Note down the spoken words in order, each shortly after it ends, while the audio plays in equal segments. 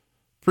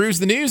Brews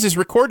the News is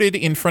recorded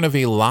in front of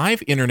a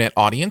live internet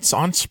audience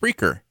on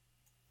Spreaker.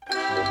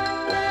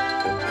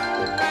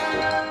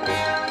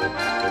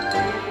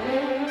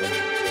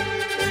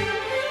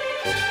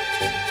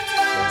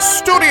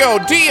 Studio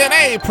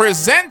DNA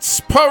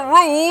presents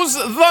Peruse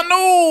the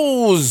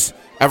News.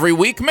 Every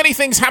week, many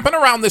things happen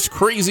around this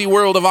crazy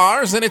world of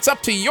ours, and it's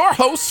up to your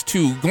hosts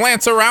to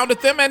glance around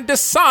at them and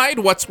decide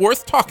what's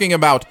worth talking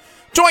about.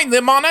 Join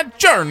them on a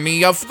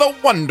journey of the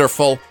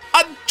wonderful,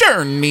 a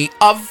journey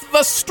of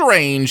the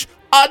strange,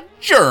 a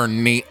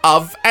journey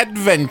of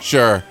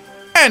adventure.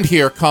 And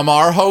here come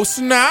our hosts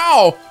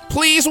now.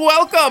 Please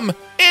welcome,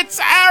 it's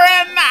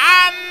Aaron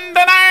and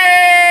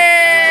Danae!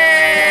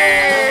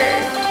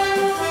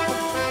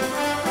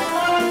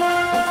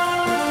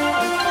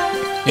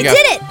 You did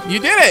it! You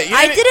did it!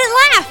 I didn't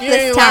laugh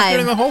this you time. laughed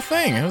during the whole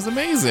thing. It was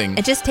amazing.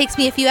 It just takes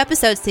me a few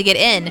episodes to get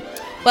in.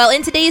 Well,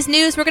 in today's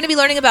news, we're going to be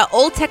learning about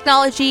old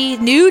technology,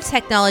 new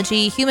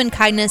technology, human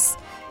kindness,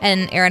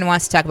 and Aaron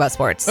wants to talk about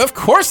sports. Of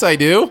course I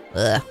do.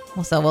 Ugh.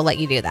 Well, so we'll let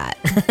you do that.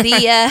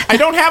 I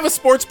don't have a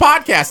sports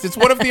podcast. It's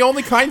one of the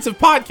only kinds of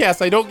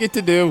podcasts I don't get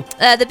to do.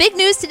 The big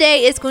news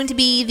today is going to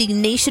be the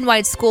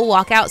nationwide school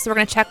walkout, so we're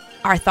going to check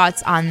our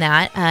thoughts on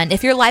that. And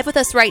if you're live with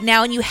us right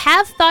now and you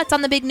have thoughts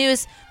on the big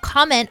news,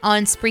 comment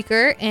on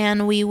Spreaker,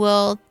 and we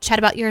will chat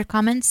about your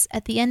comments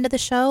at the end of the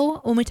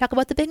show when we talk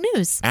about the big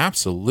news.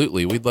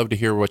 Absolutely. We'd love to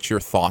hear what your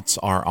thoughts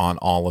are on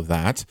all of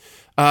that.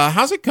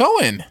 How's it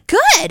going?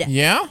 Good.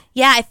 Yeah?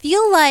 Yeah, I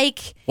feel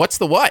like... What's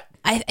the what?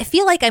 I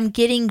feel like I'm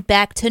getting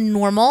back to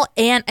normal,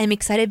 and I'm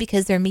excited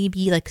because there may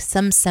be like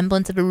some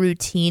semblance of a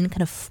routine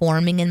kind of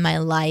forming in my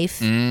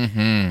life. Mm-hmm.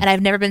 And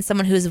I've never been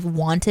someone who's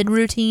wanted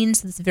routines,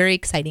 so it's very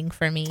exciting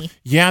for me.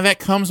 Yeah, that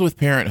comes with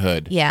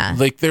parenthood. Yeah.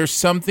 Like there's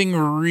something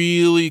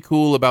really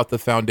cool about the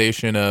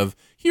foundation of,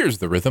 here's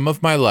the rhythm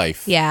of my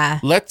life. Yeah.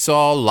 Let's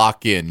all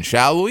lock in,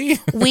 shall we?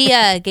 We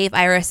gave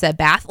Iris a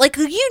bath like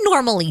you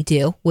normally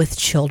do with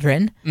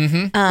children.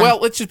 Mm-hmm. Well,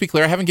 let's just be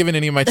clear. I haven't given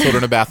any of my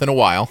children a bath in a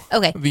while.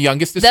 Okay. The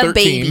youngest is the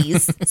 13.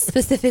 Babies,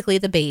 specifically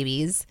the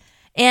babies.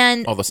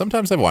 And although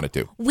sometimes I've wanted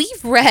to.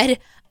 We've read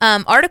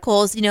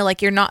articles,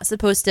 like you're not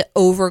supposed to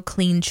over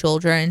clean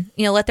children,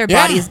 let their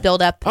bodies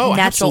build up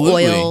natural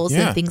oils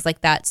and things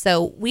like that.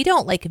 So we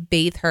don't like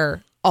bathe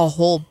her a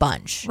whole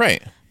bunch.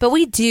 Right. But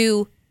we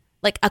do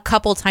like a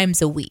couple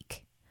times a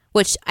week,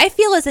 which I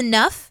feel is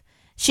enough.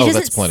 She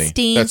doesn't that's plenty.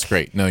 stink. That's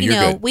great. No,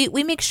 you're good.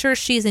 We make sure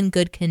she's in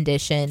good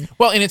condition.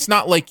 Well, and it's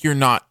not like you're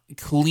not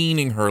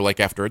cleaning her like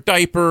after a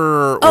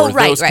diaper or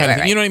those kind of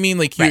things. You know what I mean?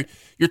 Like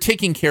you're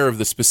taking care of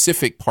the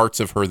specific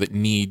parts of her that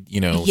need,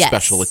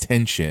 special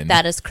attention.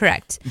 That is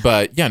correct.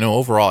 But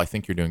overall, I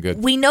think you're doing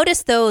good. We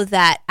noticed though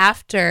that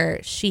after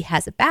she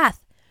has a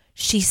bath,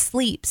 she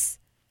sleeps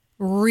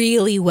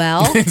really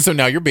well. So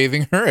now you're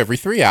bathing her every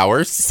 3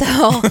 hours.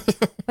 So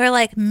we're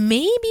like,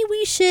 maybe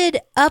we should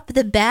up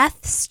the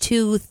baths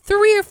to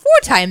 3 or 4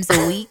 times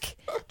a week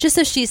just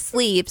so she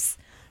sleeps.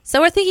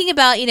 So we're thinking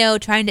about,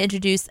 trying to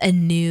introduce a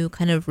new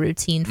kind of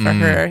routine for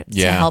her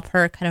to help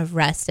her kind of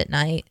rest at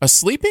night. A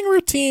sleeping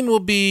routine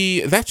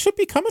that should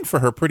be coming for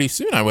her pretty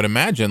soon, I would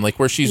imagine, like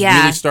where she's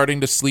really starting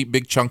to sleep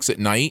big chunks at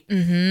night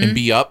and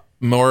be up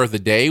more of the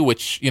day,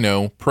 which,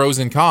 pros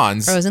and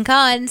cons. Pros and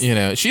cons.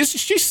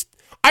 She's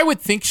I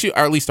would think or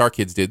at least our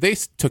kids did. They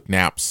took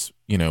naps,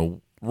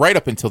 right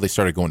up until they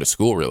started going to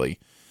school, really.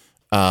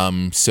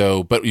 But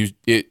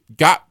it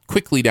got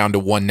quickly down to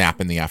 1 nap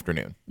in the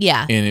afternoon.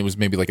 Yeah. And it was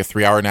maybe like a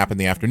 3-hour nap in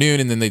the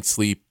afternoon, and then they'd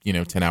sleep,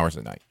 10 hours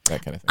a night,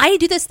 that kind of thing. I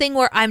do this thing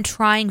where I'm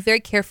trying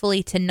very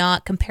carefully to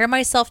not compare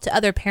myself to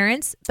other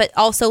parents, but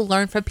also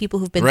learn from people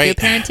who've been through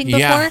parenting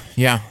before.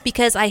 Yeah.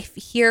 Because I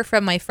hear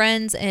from my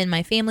friends and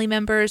my family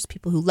members,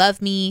 people who love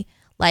me,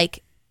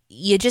 like,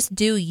 you just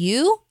do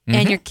you,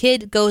 and your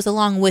kid goes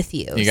along with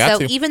you.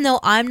 So even though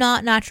I'm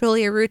not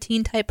naturally a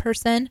routine type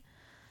person,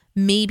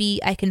 maybe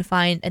I can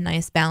find a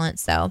nice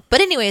balance. So, but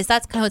anyways,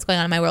 that's kind of what's going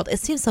on in my world. It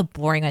seems so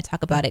boring when I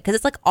talk about it because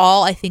it's like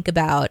all I think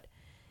about.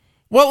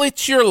 Well,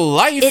 it's your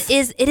life.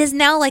 It is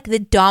now like the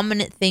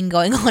dominant thing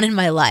going on in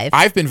my life.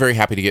 I've been very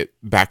happy to get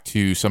back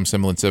to some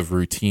semblance of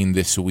routine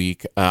this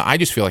week. I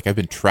just feel like I've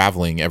been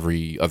traveling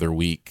every other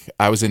week.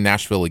 I was in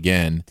Nashville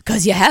again.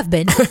 Because you have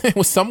been. It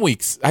was some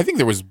weeks. I think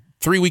there was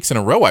 3 weeks in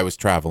a row I was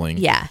traveling.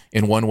 Yeah.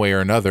 In one way or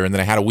another. And then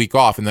I had a week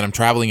off, and then I'm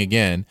traveling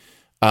again.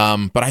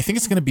 But I think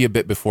it's going to be a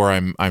bit before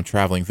I'm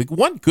traveling. The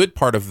one good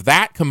part of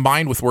that,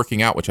 combined with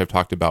working out, which I've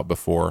talked about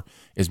before,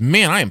 is,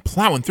 man, I am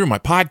plowing through my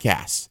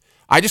podcasts.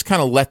 I just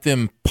kind of let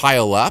them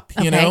pile up,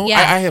 you know? Yeah.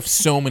 I have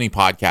so many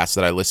podcasts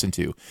that I listen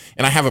to,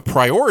 and I have a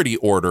priority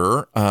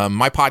order.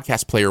 My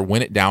podcast player,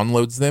 when it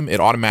downloads them, it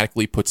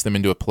automatically puts them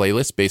into a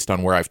playlist based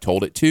on where I've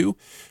told it to.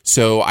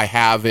 So I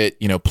have it,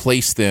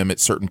 place them at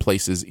certain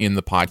places in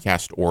the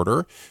podcast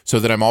order so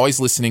that I'm always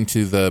listening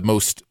to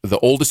the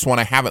oldest one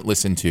I haven't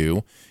listened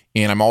to,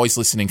 and I'm always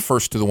listening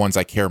first to the ones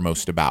I care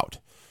most about.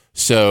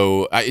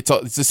 So it's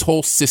this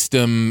whole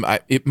system.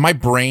 My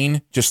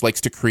brain just likes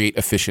to create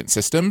efficient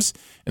systems,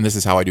 and this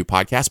is how I do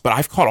podcasts. But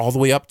I've caught all the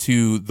way up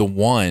to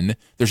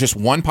there's just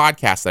one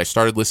podcast that I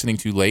started listening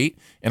to late,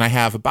 and I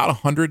have about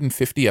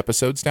 150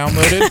 episodes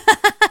downloaded.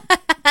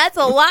 That's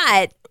a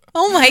lot.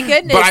 Oh my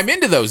goodness. But I'm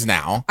into those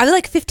now. Are they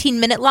like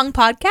 15-minute long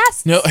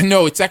podcasts?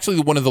 No, it's actually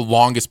one of the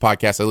longest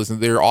podcasts I listen to.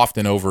 They're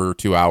often over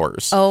 2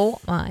 hours. Oh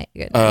my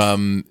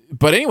goodness.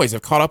 But anyways,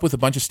 I've caught up with a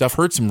bunch of stuff,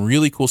 heard some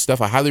really cool stuff.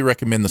 I highly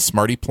recommend the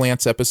Smarty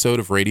Plants episode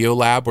of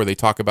Radiolab where they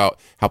talk about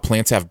how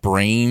plants have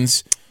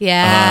brains.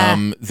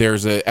 Yeah.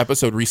 There's an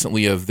episode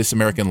recently of This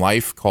American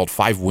Life called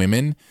 5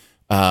 Women,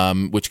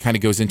 which kind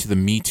of goes into the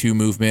Me Too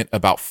movement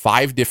about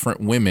 5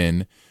 different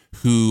women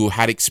who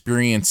had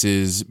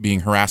experiences being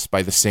harassed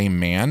by the same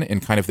man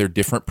and kind of their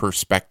different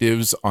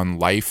perspectives on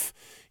life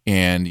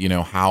and,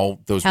 how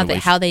those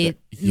how they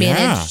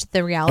managed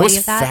the reality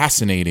of that. It was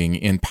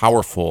fascinating and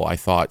powerful, I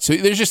thought. So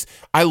there's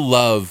I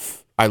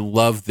love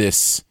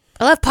this.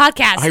 I love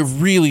podcasts. I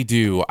really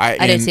do.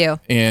 I do too.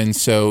 And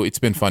so it's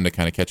been fun to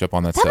kind of catch up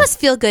on that stuff. That must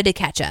feel good to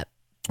catch up.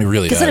 It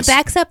really does. Because when it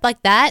backs up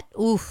like that,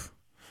 oof.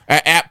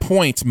 At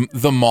points,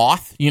 The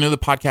Moth, the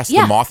podcast,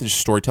 The Moth is a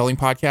storytelling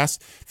podcast.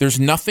 There's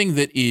nothing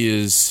that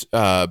is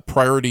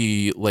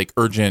priority,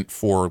 urgent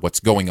for what's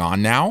going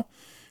on now.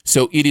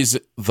 So it is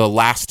the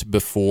last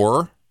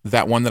before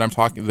that one that I'm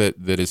talking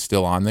that is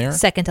still on there.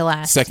 Second to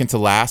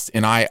last.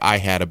 And I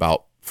had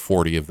about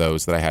 40 of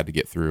those that I had to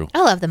get through.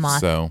 I love The Moth.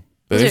 So,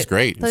 but it was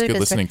great. It was good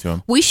listening to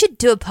them. We should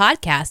do a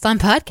podcast on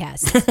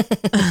podcasts.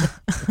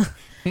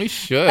 We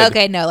should.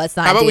 Okay, no, let's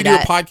not. How about we do a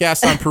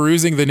podcast on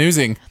perusing the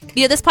newsing?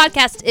 This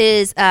podcast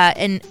is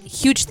and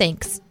huge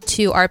thanks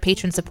to our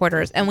patron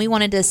supporters, and we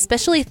wanted to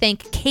especially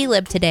thank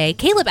Caleb today.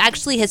 Caleb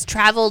actually has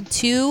traveled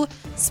to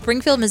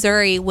Springfield,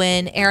 Missouri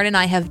when Aaron and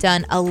I have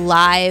done a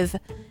live,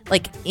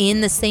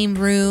 in the same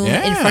room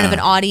in front of an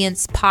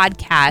audience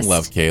podcast.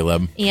 Love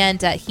Caleb.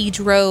 And he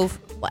drove,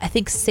 I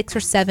think 6 or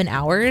 7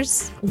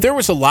 hours. There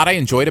was a lot I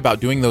enjoyed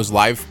about doing those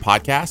live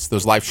podcasts,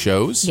 those live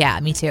shows. Yeah,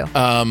 me too.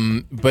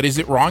 But is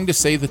it wrong to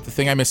say that the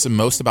thing I miss the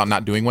most about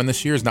not doing one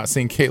this year is not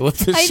seeing Caleb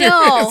this year? I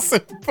know. It's so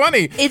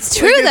funny. It's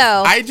true,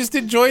 though. I just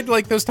enjoyed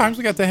those times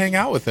we got to hang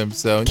out with him.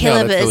 So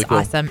Caleb that's really is cool.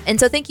 awesome. And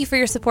so thank you for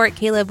your support,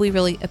 Caleb. We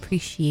really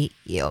appreciate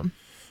you.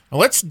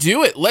 Let's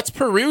do it. Let's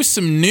peruse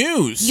some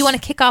news. You want to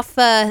kick off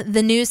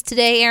the news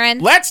today, Aaron?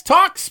 Let's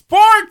talk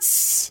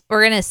sports.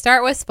 We're going to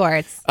start with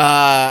sports.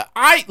 I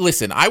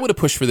would have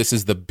pushed for this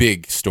as the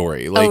big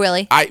story. Oh,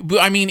 really?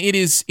 I mean, it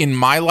is in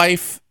my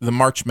life. The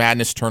March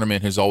Madness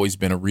tournament has always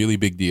been a really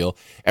big deal.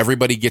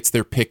 Everybody gets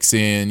their picks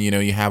in.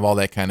 You have all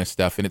that kind of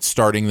stuff, and it's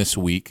starting this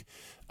week.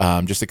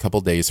 Just a couple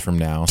days from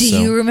now. Do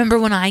you remember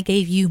when I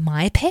gave you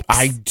my picks?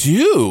 I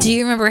do. Do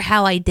you remember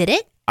how I did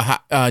it?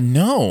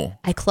 No.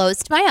 I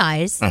closed my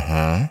eyes.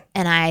 Uh-huh.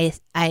 And I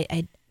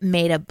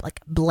made a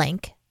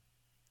blank,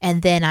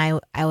 and then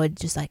I would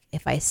just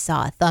if I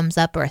saw a thumbs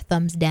up or a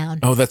thumbs down.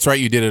 Oh, that's right.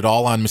 You did it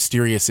all on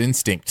Mysterious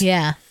Instinct.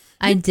 Yeah,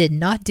 I did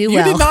not do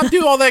well. You did not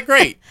do all that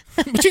great,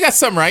 but you got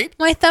some right.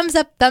 My thumbs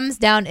up, thumbs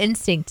down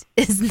instinct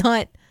is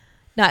not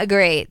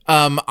great.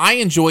 I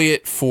enjoy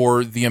it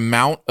for the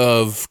amount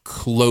of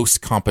close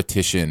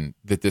competition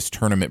that this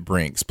tournament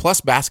brings.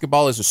 Plus,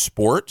 basketball is a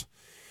sport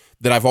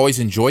that I've always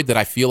enjoyed, that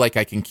I feel like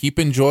I can keep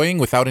enjoying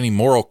without any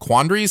moral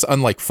quandaries,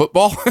 unlike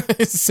football.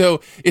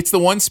 So it's the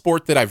one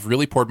sport that I've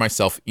really poured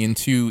myself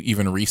into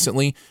even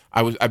recently.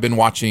 I've been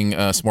watching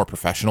some more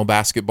professional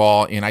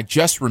basketball, and I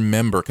just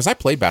remember, because I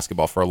played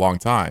basketball for a long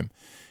time,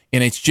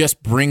 and it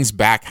just brings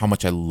back how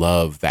much I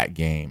love that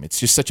game. It's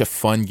just such a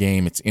fun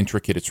game. It's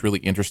intricate. It's really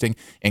interesting.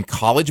 And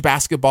college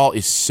basketball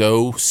is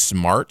so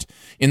smart.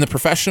 In the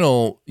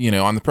professional,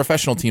 on the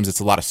professional teams,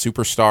 it's a lot of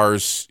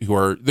superstars who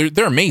are,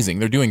 they're amazing.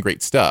 They're doing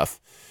great stuff.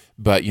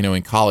 But,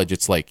 in college,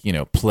 it's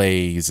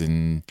plays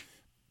and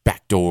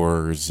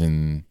backdoors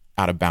and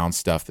out of bounds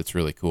stuff that's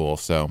really cool.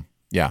 So,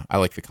 yeah, I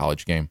like the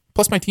college game.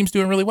 Plus, my team's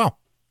doing really well.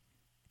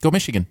 Go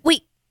Michigan.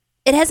 Wait,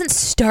 it hasn't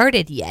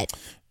started yet.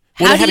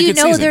 Well, how do you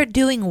know season. They're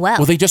doing well?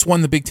 Well, they just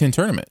won the Big Ten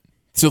tournament.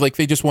 So,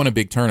 they just won a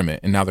big tournament,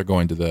 and now they're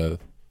going to the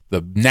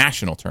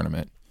national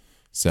tournament.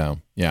 So,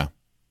 yeah.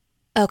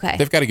 Okay.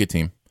 They've got a good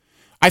team.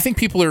 I think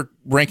people are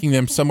ranking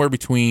them somewhere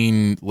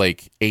between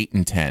 8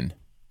 and 10.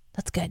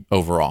 That's good.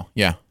 Overall,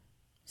 yeah.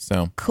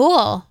 So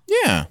cool.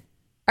 Yeah.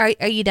 Are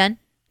you done?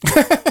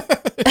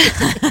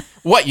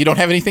 What? You don't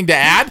have anything to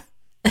add?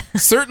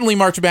 Certainly,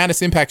 March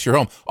Madness impacts your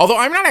home. Although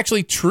I'm not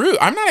actually sure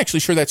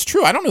that's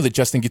true. I don't know that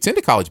Justin gets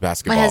into college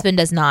basketball. My husband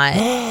does not.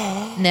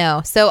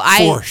 No. So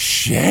for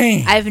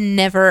shame. I've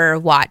never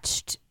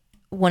watched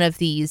one of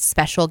these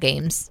special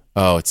games.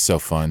 Oh, it's so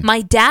fun.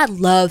 My dad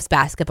loves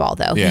basketball,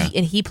 though. Yeah.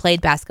 He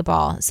played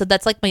basketball. So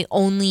that's my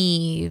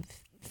only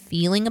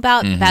feeling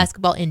about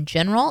basketball in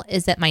general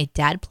is that my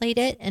dad played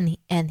it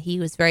and he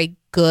was very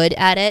good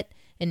at it,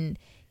 and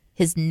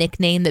his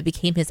nickname that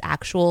became his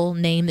actual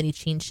name that he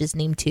changed his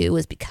name to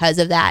was because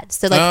of that.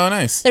 So oh,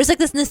 nice. There's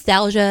this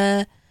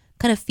nostalgia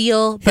kind of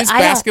feel. But his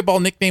basketball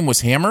nickname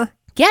was Hammer?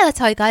 Yeah, that's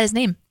how he got his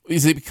name.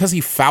 Is it because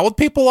he fouled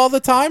people all the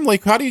time?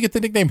 Like, how do you get the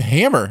nickname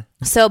Hammer?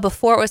 So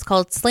before it was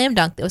called slam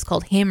dunk, it was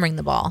called hammering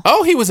the ball.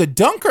 Oh, he was a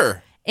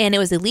dunker. And it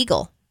was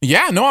illegal.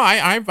 Yeah, no,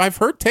 I've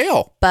heard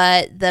tale.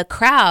 But the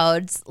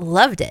crowds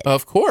loved it.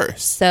 Of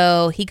course.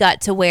 So he got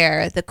to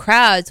where the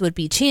crowds would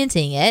be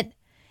chanting it,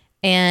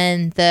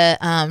 and the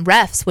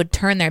refs would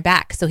turn their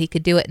back so he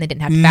could do it, and they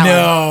didn't have to foul him.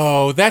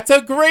 No, that's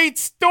a great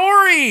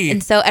story.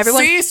 And so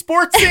everyone... See,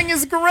 sportsing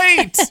is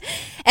great.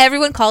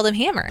 Everyone called him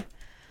Hammer.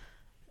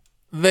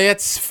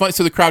 That's fun.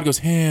 So the crowd goes,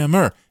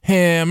 Hammer,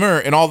 Hammer,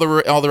 and all the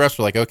rest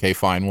were like, okay,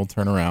 fine, we'll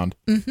turn around.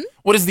 Mm-hmm.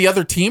 What, is the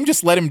other team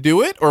just let him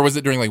do it, or was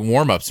it during like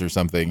warm-ups or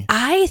something?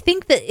 I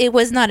think that it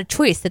was not a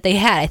choice that they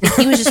had. I think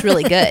he was just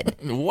really good.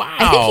 Wow.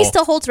 I think he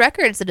still holds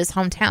records at his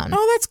hometown.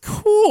 Oh, that's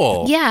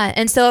cool. Yeah,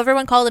 and so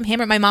everyone called him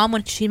Hammer. My mom,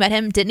 when she met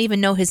him, didn't even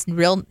know his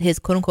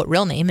quote-unquote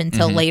real name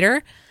until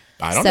later.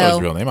 I don't know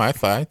his real name. I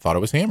thought it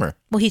was Hammer.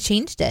 Well, he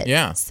changed it.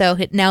 Yeah. So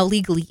it now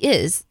legally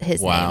is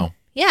his name. Wow.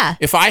 Yeah.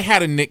 If I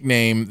had a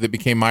nickname that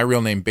became my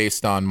real name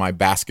based on my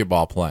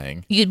basketball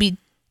playing, you'd be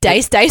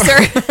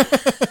Dicer.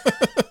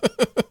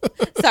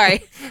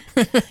 Sorry.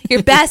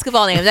 Your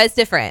basketball name, that's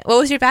different. What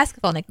was your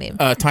basketball nickname?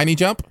 Tiny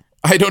Jump?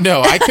 I don't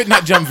know. I could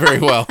not jump very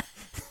well.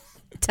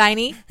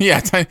 Tiny? Yeah,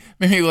 tiny,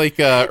 maybe like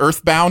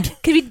Earthbound.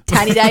 Could be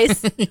Tiny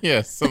Dice.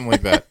 Yeah, something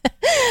like that.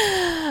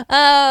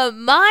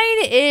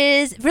 Mine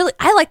is really,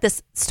 I like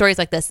this stories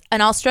like this.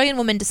 An Australian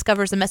woman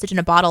discovers a message in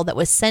a bottle that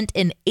was sent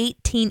in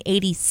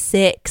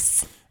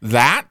 1886.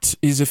 That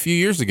is a few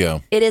years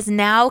ago. It is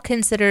now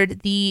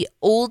considered the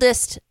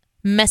oldest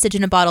message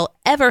in a bottle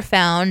ever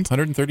found.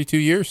 132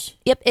 years.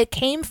 Yep, it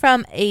came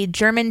from a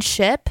German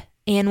ship,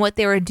 and what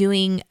they were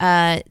doing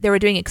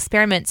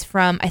experiments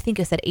from, I think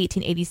it said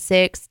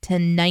 1886 to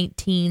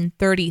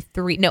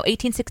 1933. No,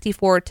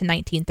 1864 to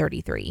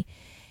 1933.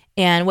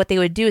 And what they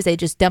would do is they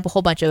just dump a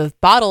whole bunch of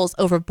bottles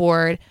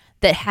overboard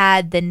that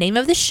had the name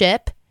of the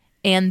ship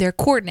and their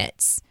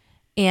coordinates.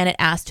 And it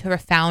asked whoever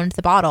found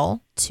the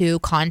bottle to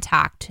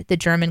contact the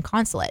German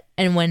consulate.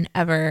 And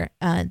whenever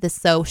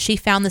so she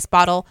found this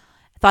bottle,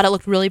 thought it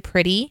looked really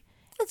pretty.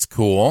 That's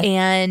cool.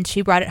 And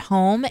she brought it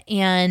home,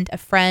 and a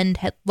friend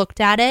had looked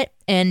at it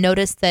and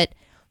noticed that,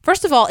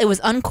 first of all, it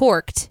was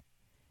uncorked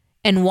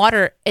and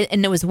water,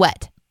 and it was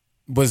wet.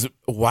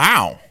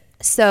 Wow.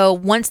 So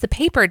once the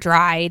paper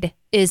dried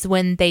is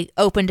when they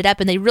opened it up,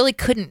 and they really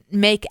couldn't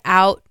make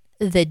out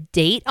the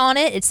date on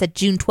it. It said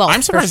June 12th.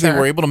 I'm surprised they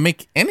were able to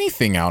make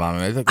anything out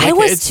on it. I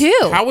was too.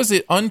 How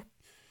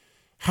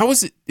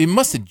was it it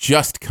must have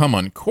just come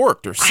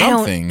uncorked or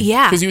something.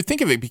 Yeah. Because you would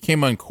think if it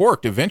became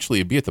uncorked, eventually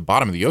it'd be at the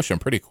bottom of the ocean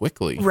pretty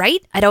quickly.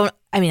 Right? I don't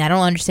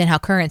understand how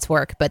currents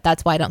work, but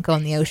that's why I don't go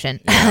in the ocean.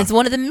 Yeah. It's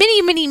one of the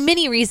many, many,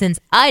 many reasons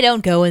I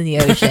don't go in the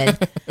ocean.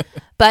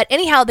 But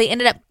anyhow, they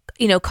ended up,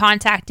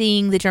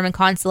 contacting the German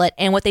consulate,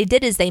 and what they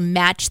did is they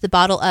matched the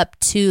bottle up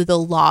to the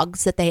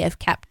logs that they have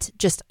kept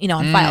just,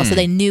 on file. So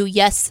they knew,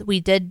 yes, we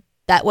did.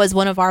 That was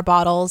one of our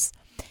bottles.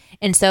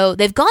 And so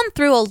they've gone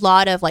through a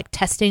lot of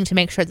testing to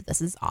make sure that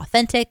this is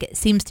authentic. It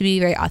seems to be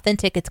very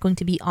authentic. It's going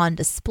to be on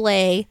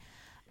display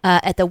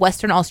at the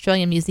Western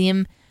Australian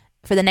Museum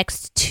for the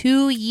next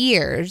 2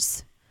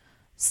 years.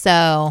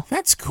 So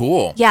that's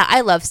cool. Yeah,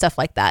 I love stuff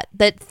like that.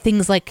 That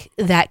things like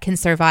that can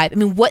survive. I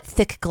mean, what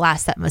thick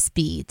glass that must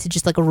be to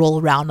just roll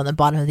around on the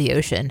bottom of the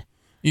ocean.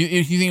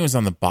 You think it was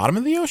on the bottom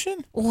of the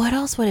ocean? What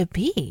else would it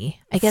be?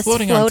 I guess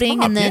floating on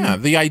top. And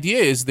then the idea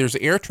is there's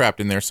air trapped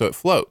in there, so it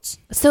floats.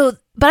 So,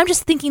 but I'm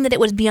just thinking that it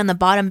would be on the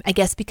bottom, I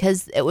guess,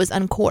 because it was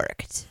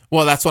uncorked.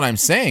 Well, that's what I'm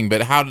saying.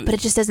 But But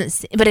it just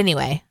doesn't. But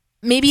anyway,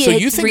 maybe. So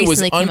you think it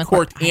was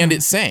uncorked and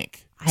it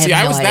sank?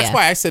 That's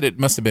why I said it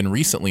must have been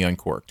recently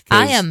uncorked.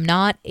 I am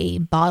not a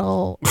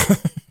bottle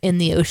in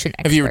the ocean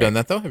expert. Have you ever done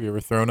that though? Have you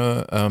ever thrown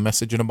a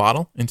message in a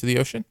bottle into the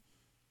ocean?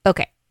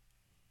 Okay.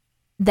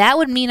 That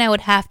would mean I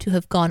would have to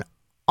have gone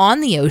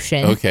on the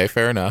ocean. Okay,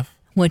 fair enough.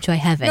 Which I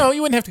haven't. No,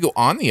 you wouldn't have to go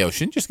on the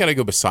ocean. You just got to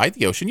go beside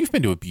the ocean. You've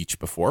been to a beach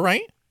before,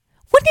 right?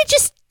 Wouldn't it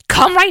just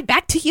come right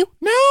back to you?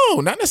 No,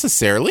 not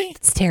necessarily.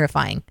 It's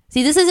terrifying.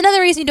 See, this is another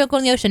reason you don't go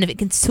in the ocean. If it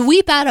can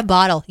sweep out a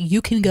bottle,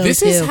 you can go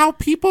This is how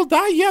people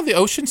die. Yeah, the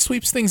ocean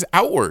sweeps things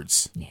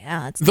outwards.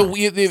 Yeah,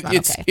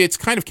 it's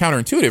kind of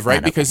counterintuitive,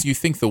 right? Because you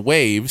think the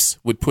waves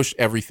would push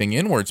everything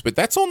inwards, but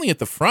that's only at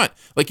the front.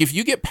 If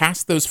you get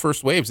past those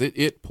first waves,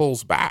 it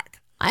pulls back.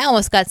 I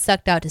almost got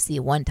sucked out to sea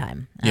one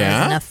time. That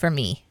was enough for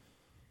me.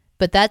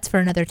 But that's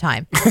for another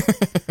time.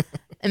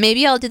 And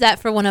maybe I'll do that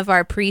for one of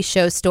our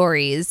pre-show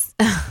stories.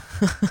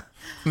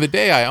 The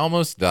day I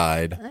almost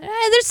died.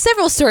 There's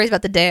several stories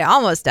about the day I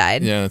almost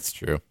died. Yeah, that's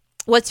true.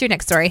 What's your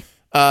next story?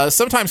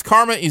 Sometimes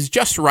karma is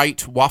just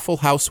right. Waffle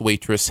House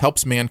waitress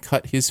helps man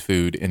cut his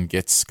food and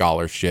gets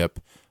scholarship.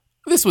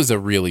 This was a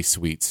really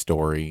sweet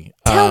story.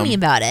 Tell me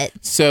about it.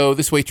 So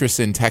this waitress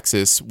in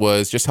Texas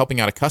was just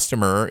helping out a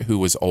customer who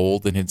was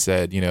old and had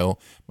said,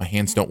 my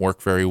hands don't work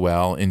very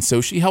well. And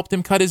so she helped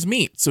him cut his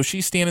meat. So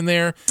she's standing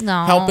there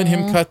helping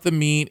him cut the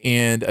meat.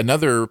 And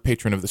another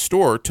patron of the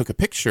store took a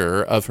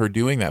picture of her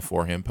doing that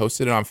for him,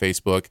 posted it on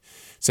Facebook,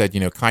 said,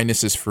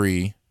 kindness is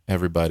free.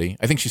 everybody.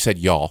 I think she said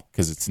y'all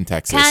because it's in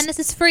Texas. Kindness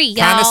is free,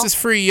 y'all. Kindness is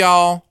free,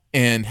 y'all.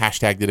 And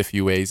hashtagged it a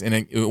few ways. And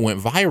it went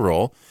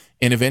viral.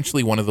 And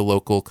eventually one of the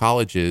local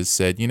colleges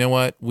said, you know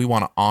what? We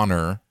want to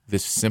honor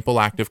this simple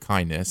act of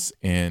kindness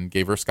and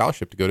gave her a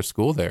scholarship to go to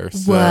school there.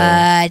 So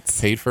what?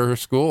 Paid for her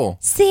school.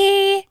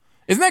 See?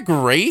 Isn't that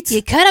great?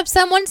 You cut up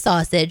someone's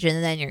sausage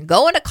and then you're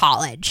going to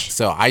college.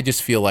 So I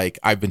just feel like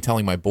I've been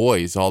telling my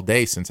boys all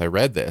day since I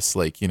read this,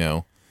 like, you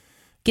know.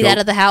 Get out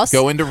of the house.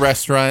 Go into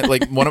restaurant.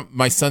 Like one of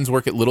my sons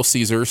work at Little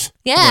Caesars.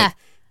 Yeah. Like,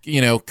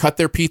 you know, cut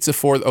their pizza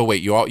for, oh,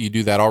 wait, you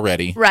do that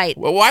already. Right.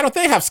 Well, why don't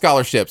they have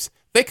scholarships?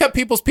 They cut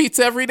people's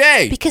pizza every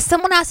day. Because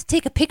someone has to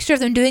take a picture of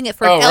them doing it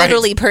for an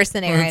elderly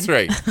person, Aaron. That's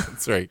right.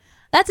 That's right.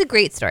 That's a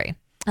great story.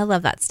 I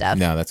love that stuff.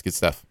 No, that's good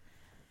stuff.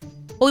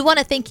 Well, we want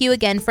to thank you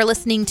again for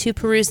listening to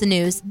Peruse the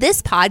News.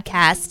 This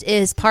podcast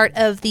is part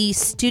of the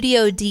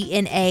Studio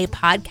DNA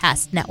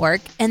podcast network,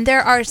 and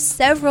there are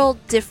several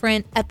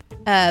different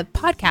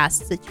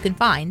podcasts that you can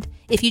find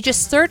if you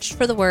just search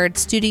for the word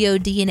Studio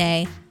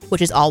DNA,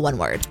 which is all one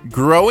word.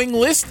 Growing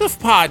list of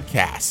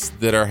podcasts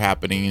that are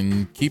happening,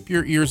 and keep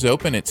your ears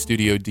open at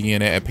Studio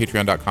DNA at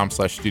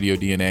patreon.com/Studio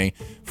DNA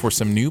for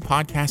some new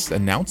podcast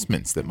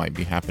announcements that might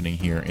be happening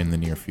here in the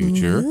near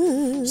future.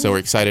 Ooh. So we're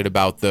excited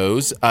about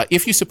those.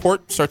 If you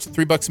support, starts at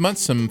 $3 a month,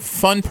 some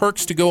fun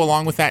perks to go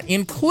along with that,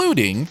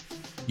 including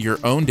your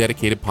own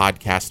dedicated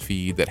podcast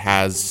feed that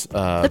has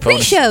the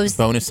pre-shows,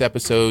 bonus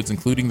episodes,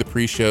 including the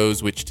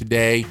pre-shows, which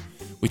today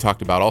we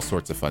talked about all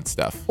sorts of fun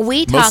stuff.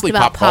 We Mostly talked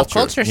about pop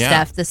culture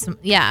yeah. stuff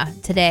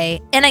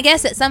today. And I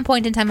guess at some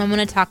point in time, I'm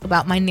going to talk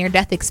about my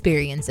near-death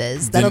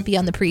experiences. That'll be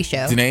on the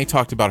pre-show. Danae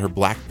talked about her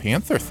Black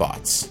Panther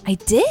thoughts. I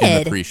did.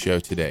 In the pre-show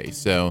today.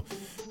 So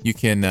you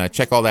can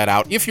check all that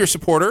out. If you're a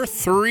supporter,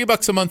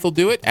 $3 a month will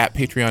do it at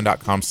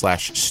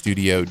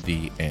patreon.com/Studio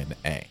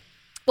DNA.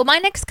 Well, my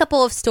next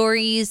couple of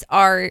stories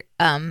are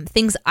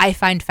things I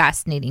find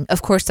fascinating.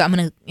 Of course, I'm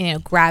going to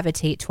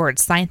gravitate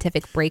towards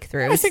scientific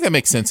breakthroughs. I think that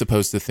makes sense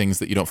opposed to things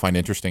that you don't find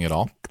interesting at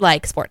all.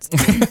 Like sports.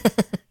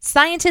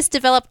 Scientists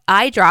develop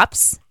eye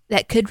drops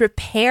that could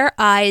repair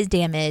eye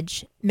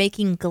damage,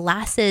 making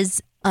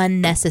glasses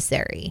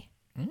unnecessary.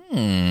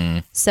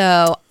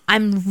 So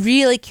I'm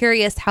really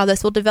curious how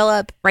this will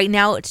develop. Right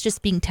now, it's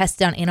just being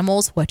tested on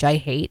animals, which I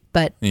hate,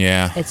 but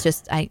yeah, it's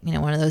just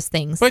one of those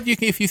things. But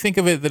if you think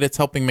of it that it's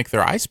helping make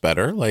their eyes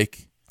better,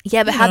 like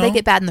yeah, but how'd they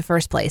get bad in the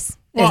first place?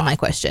 Is my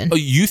question. Oh,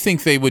 you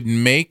think they would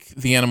make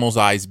the animal's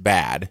eyes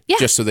bad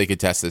just so they could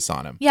test this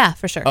on him? Yeah,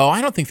 for sure. Oh,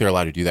 I don't think they're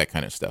allowed to do that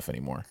kind of stuff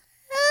anymore.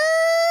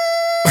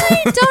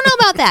 I don't know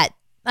about that.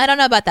 I don't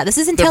know about that. This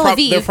isn't Tel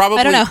Aviv.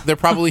 I don't know. They're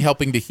probably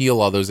helping to heal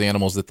all those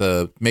animals that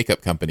the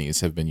makeup companies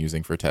have been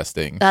using for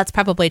testing. That's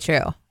probably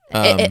true.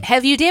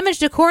 Have you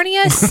damaged a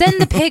cornea? Send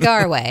the pig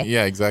our way.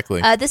 Yeah,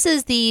 exactly. This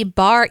is the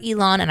Bar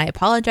Ilan, and I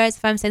apologize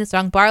if I'm saying this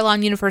wrong, Bar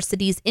Ilan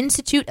University's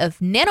Institute of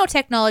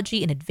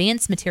Nanotechnology and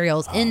Advanced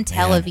Materials in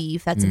Tel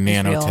Aviv. That's in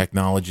Israel.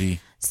 Nanotechnology.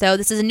 So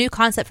this is a new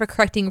concept for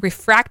correcting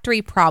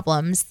refractory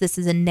problems. This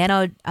is a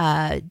nano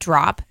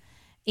drop.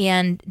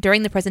 And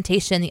during the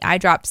presentation, the eye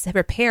drops have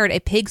repaired a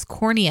pig's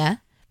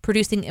cornea,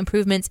 producing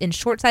improvements in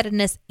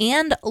short-sightedness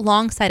and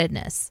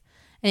long-sightedness.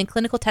 And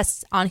clinical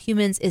tests on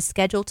humans is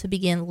scheduled to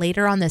begin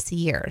later on this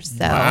year.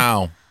 So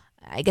wow.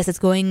 I guess it's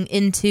going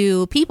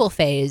into people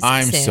phase.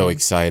 I'm soon. So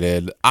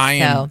excited.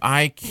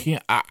 Is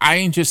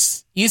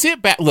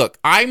it bad? Look,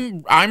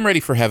 I'm ready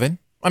for heaven.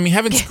 I mean,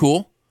 heaven's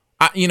cool.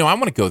 I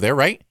want to go there,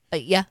 right?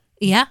 Yeah.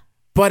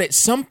 But at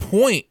some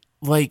point,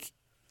 like,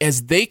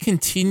 as they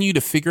continue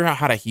to figure out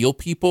how to heal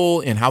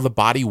people and how the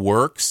body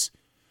works,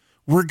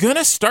 we're going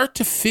to start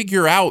to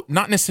figure out,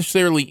 not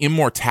necessarily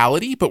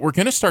immortality, but we're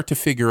going to start to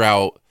figure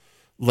out,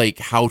 like,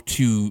 how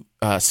to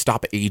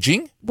stop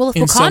aging. Well, if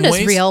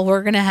Wakanda's real,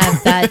 we're going to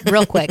have that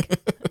real quick.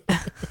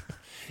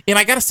 And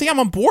I got to say, I'm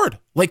on board.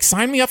 Like,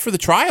 sign me up for the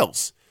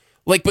trials.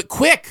 Like, but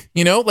quick,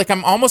 like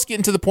I'm almost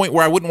getting to the point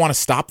where I wouldn't want to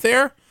stop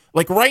there.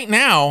 Like right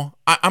now,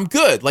 I'm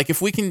good. Like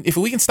if we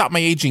can stop my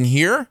aging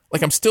here,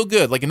 like I'm still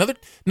good. Like another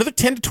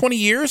 10 to 20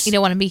 years. You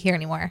don't want to be here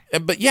anymore.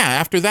 But yeah,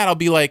 after that, I'll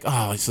be like,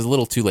 oh, this is a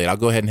little too late. I'll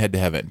go ahead and head to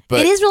heaven.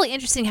 But it is really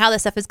interesting how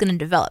this stuff is going to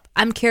develop.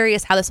 I'm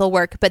curious how this will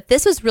work. But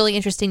this was really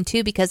interesting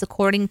too, because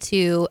according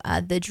to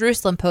the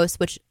Jerusalem Post,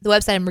 which the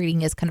website I'm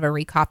reading is kind of a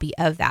recopy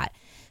of that,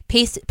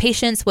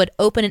 patients would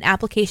open an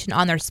application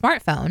on their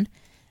smartphone,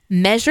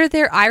 measure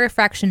their eye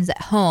refractions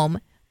at home,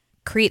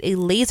 create a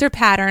laser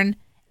pattern,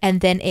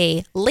 and then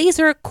a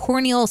laser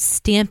corneal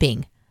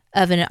stamping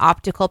of an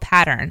optical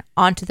pattern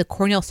onto the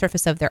corneal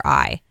surface of their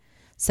eye.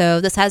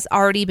 So this has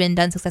already been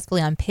done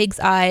successfully on pigs'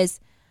 eyes,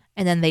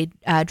 and then they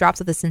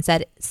drops of the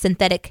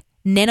synthetic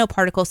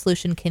nanoparticle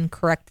solution can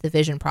correct the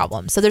vision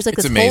problem. So there's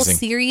this whole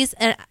series,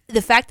 and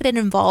the fact that it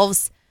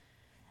involves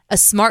a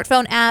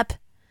smartphone app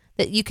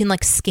that you can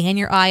like scan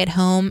your eye at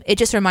home, it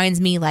just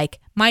reminds me like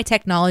my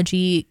smartphone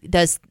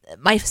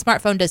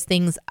does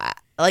things.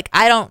 Like,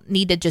 I don't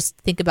need to just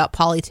think about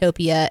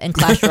Polytopia and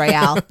Clash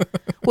Royale,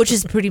 which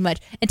is pretty much,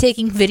 and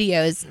taking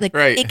videos. Like,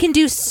 right. It can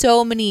do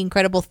so many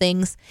incredible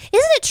things.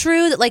 Isn't it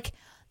true that, like,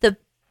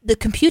 the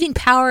computing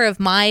power of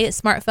my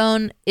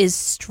smartphone is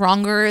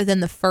stronger than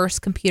the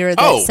first computer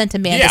that sent a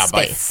man to space. Yeah,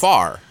 by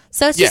far.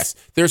 So it's just,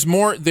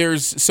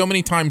 there's so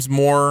many times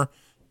more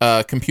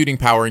computing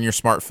power in your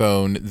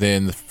smartphone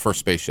than the first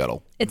space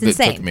shuttle. It's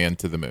insane. Took man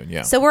to the moon.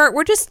 Yeah. So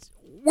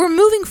we're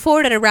moving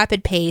forward at a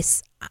rapid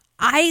pace.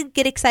 I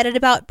get excited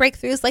about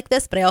breakthroughs like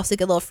this, but I also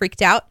get a little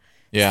freaked out.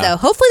 Yeah. So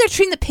hopefully they're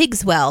treating the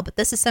pigs well, but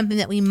this is something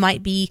that we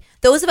might be,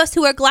 those of us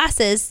who wear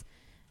glasses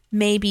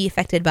may be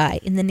affected by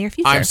in the near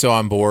future. I'm so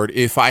on board.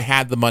 If I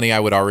had the money, I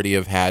would already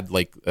have had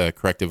like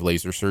corrective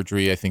laser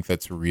surgery. I think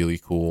that's really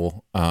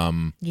cool.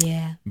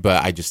 Yeah.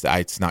 But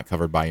it's not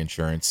covered by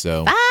insurance.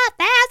 So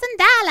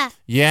 $5,000.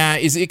 Yeah.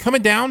 Is it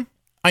coming down?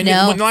 I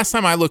know. No. When the last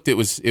time I looked, it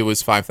was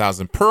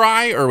 $5,000 per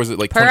eye, or was it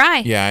like per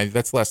eye? Yeah,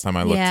 that's the last time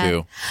I looked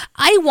too.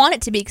 I want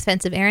it to be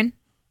expensive, Aaron.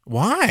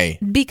 Why?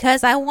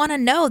 Because I want to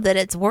know that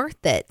it's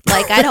worth it.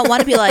 Like, I don't want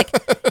to be like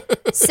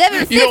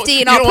 $750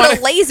 and I'll put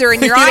a laser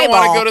in your eyeball. You don't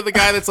want to go to the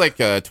guy that's like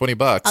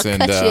 $20 I'll cut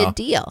you a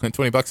deal.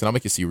 $20 and I'll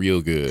make you see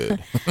real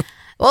good.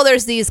 Well,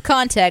 there's these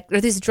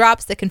these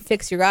drops that can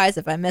fix your eyes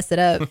if I mess it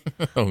up.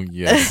 Oh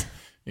yes,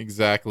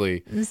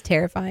 exactly. It's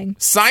terrifying.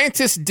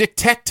 Scientists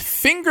detect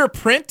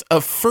fingerprint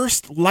of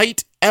first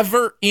light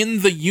ever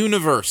in the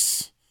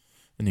universe.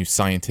 A new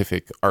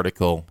scientific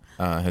article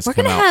has come out.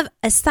 We're going to have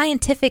a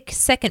scientific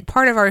second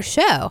part of our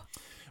show.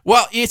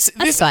 Well, That's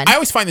fun. I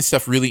always find this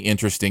stuff really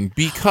interesting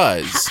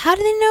because how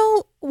do they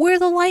know where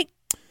the light?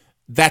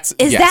 Is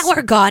that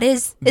where God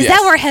is? Is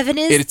that where heaven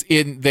is?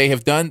 They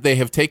have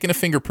taken a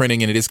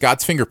fingerprinting and it is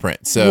God's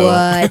fingerprint. So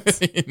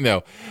what?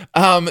 No,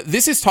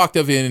 this is talked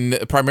of in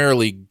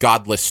primarily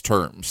godless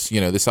terms.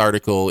 This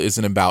article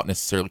isn't about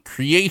necessarily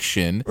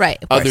creation, right?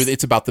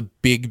 It's about the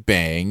Big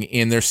Bang,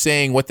 and they're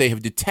saying what they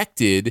have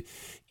detected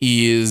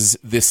is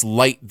this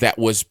light that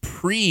was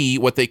pre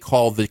what they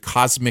call the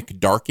cosmic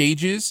dark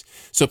ages.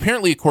 So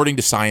apparently, according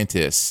to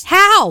scientists,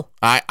 how?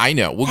 I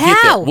know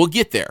we'll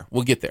get there.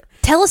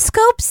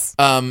 Telescopes?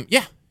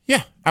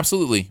 Yeah,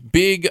 absolutely.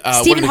 Big.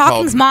 Stephen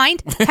Hawking's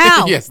mind?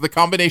 How? Yes, the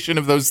combination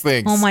of those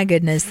things. Oh my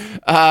goodness.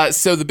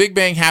 So the Big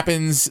Bang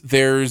happens.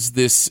 There's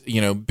this,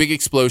 big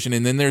explosion,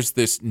 and then there's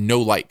this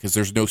no light because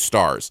there's no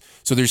stars.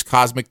 So there's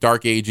cosmic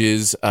dark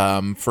ages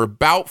for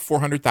about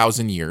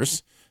 400,000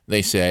 years,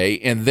 they say,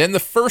 and then the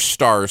first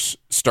stars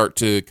start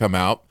to come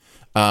out.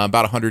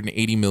 About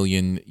 180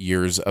 million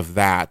years of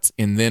that,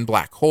 and then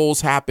black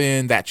holes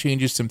happen. That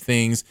changes some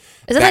things.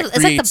 It's like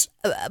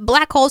the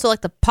black holes are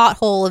like the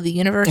pothole of the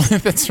universe.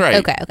 That's right.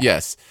 Okay.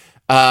 Yes.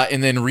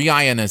 And then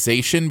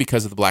reionization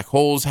because of the black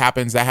holes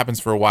happens. That happens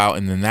for a while,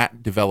 and then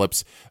that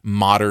develops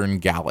modern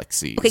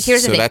galaxies. Okay,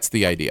 here's the thing. So that's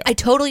the idea. I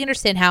totally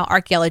understand how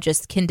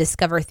archaeologists can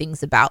discover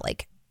things about,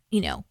 like,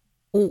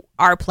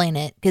 our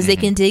planet, because they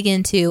can dig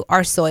into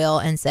our soil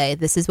and say,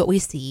 this is what we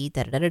see,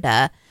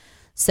 da-da-da-da-da.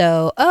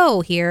 So,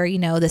 here,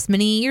 this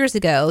many years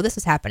ago, this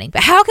was happening.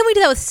 But how can we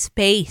do that with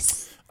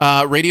space?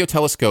 Radio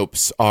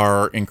telescopes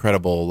are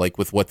incredible, like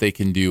with what they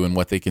can do and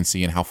what they can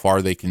see and how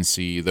far they can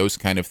see, those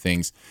kind of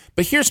things.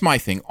 But here's my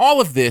thing. All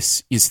of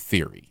this is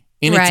theory.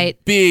 And it's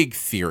big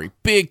theory,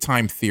 big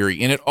time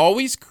theory. And it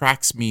always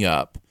cracks me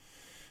up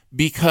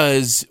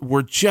because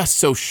we're just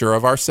so sure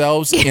of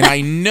ourselves. And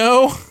I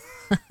know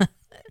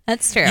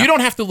that's true. You don't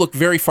have to look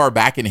very far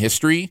back in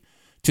history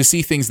to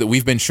see things that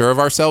we've been sure of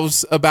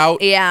ourselves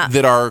about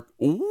that are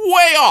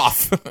way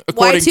off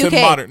according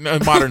to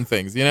modern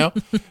things,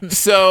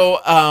 So,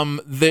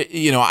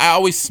 I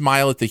always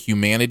smile at the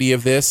humanity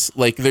of this.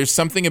 Like, there's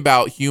something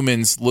about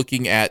humans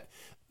looking at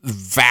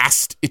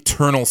vast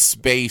eternal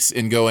space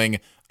and going,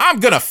 I'm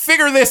going to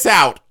figure this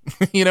out.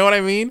 You know what I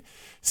mean?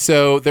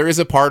 So there is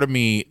a part of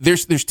me,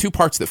 there's two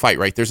parts that fight,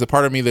 right? There's a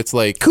part of me that's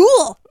like,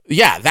 cool.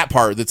 Yeah, that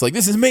part that's like,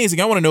 this is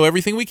amazing. I want to know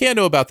everything we can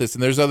know about this.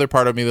 And there's other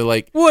part of me that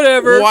like,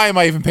 whatever. Why am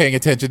I even paying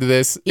attention to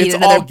this? It's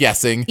all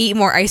guessing. Eat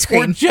more ice cream.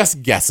 We're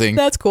just guessing.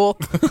 That's cool.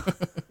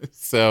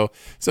 So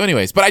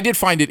anyways, but I did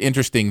find it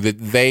interesting that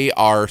they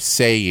are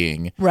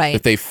saying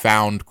that they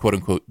found, quote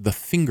unquote, the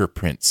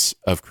fingerprints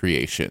of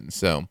creation.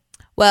 So,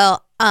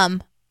 well,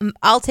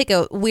 I'll take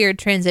a weird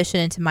transition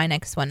into my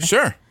next one.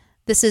 Sure.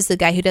 This is the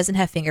guy who doesn't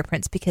have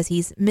fingerprints because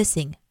he's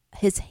missing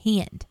his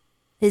hand.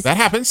 That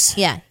happens.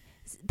 Yeah.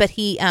 But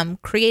he had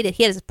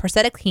a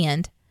prosthetic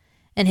hand,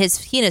 and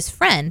he and his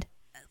friend,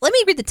 let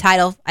me read the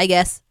title, I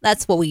guess.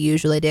 That's what we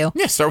usually do.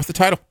 Yeah, start with the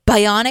title.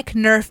 Bionic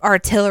Nerf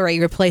Artillery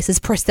replaces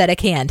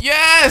prosthetic hand.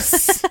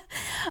 Yes!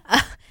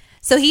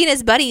 So he and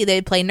his buddy,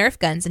 they'd play Nerf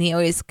guns, and he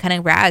always kind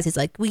of razzed. He's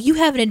like, well, you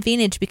have an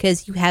advantage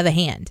because you have a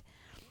hand.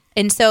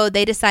 And so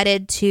they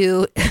decided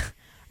to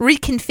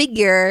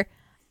reconfigure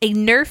a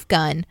Nerf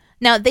gun.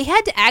 Now, they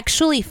had to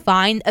actually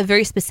find a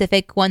very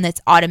specific one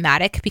that's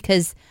automatic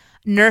because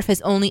Nerf has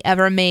only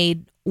ever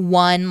made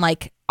one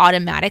like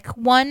automatic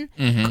one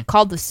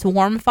called the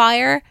Swarm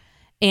Fire,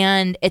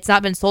 and it's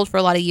not been sold for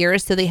a lot of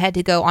years, so they had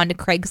to go onto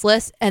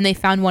Craigslist and they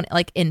found one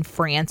like in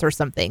France or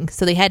something.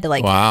 So they had to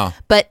like, wow.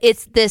 But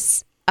it's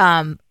this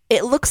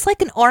it looks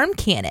like an arm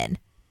cannon.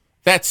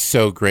 That's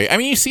so great. I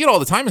mean, you see it all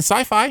the time in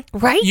sci-fi.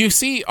 Right. You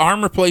see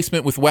arm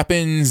replacement with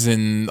weapons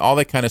and all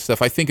that kind of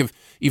stuff. I think of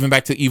even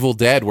back to Evil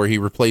Dead where he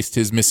replaced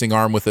his missing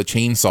arm with a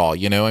chainsaw,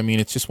 you know? I mean,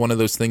 it's just one of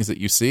those things that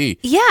you see.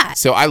 Yeah.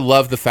 So I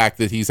love the fact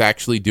that he's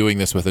actually doing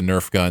this with a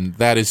Nerf gun.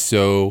 That is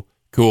so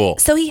cool.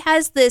 So he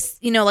has this,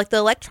 like the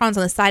electrons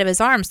on the side of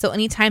his arm. So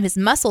anytime his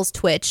muscles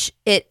twitch,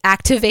 it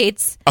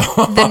activates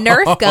the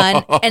Nerf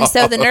gun. And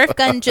so the Nerf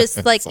gun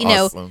just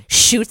awesome.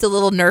 Shoots a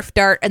little Nerf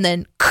dart and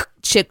then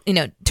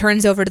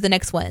turns over to the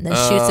next one and then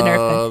shoots a Nerf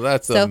gun. Oh,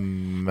 that's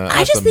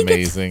I just think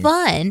amazing. It's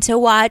fun to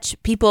watch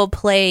people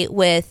play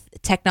with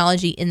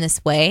technology in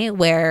this way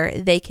where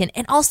they can,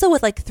 and also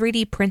with like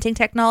 3D printing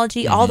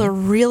technology, all the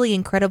really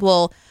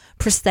incredible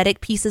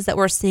prosthetic pieces that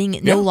we're seeing.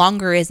 No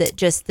longer is it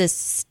just this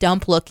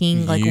stump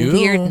looking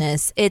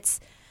weirdness. It's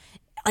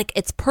like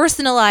it's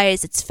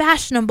personalized, it's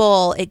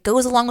fashionable, it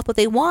goes along with what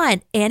they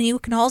want, and you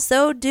can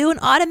also do an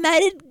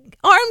automated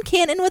arm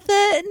cannon with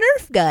a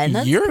Nerf gun.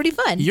 That's pretty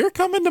fun. You're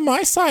coming to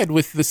my side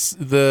with this,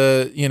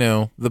 the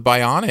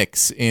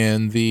bionics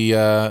and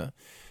the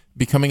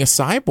becoming a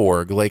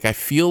cyborg. Like I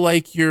feel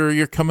like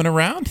you're coming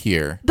around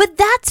here. But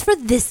that's for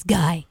this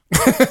guy.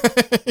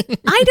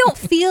 I don't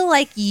feel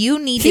like you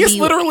need to be. He's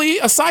literally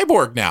a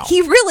cyborg now.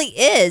 He really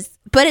is,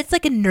 but it's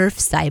like a Nerf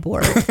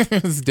cyborg.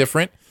 It's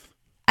different.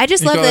 I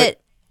just love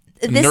that.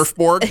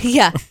 Nerfborg?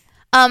 Yeah.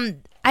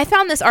 I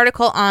found this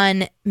article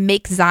on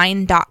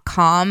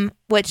makezine.com,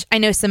 which I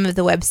know some of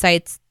the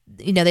websites,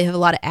 they have a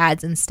lot of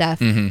ads and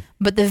stuff,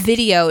 but the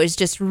video is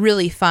just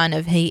really fun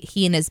of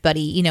he and his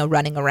buddy,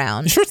 running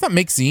around. You sure it's not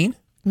Makezine?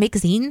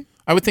 Makezine?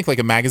 I would think like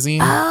a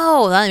magazine.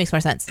 Oh, that makes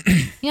more sense.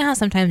 You know how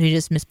sometimes you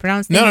just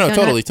mispronounce things? No,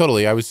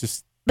 totally. I was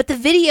just... But the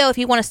video, if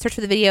you want to search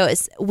for the video,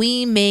 is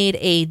we made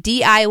a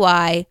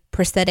DIY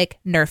prosthetic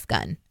Nerf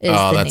gun.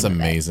 Oh, that's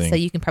amazing. So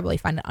you can probably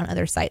find it on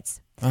other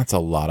sites. That's a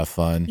lot of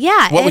fun.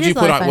 Yeah, what would you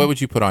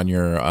put on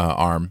your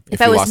arm if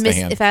you lost a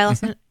hand? If I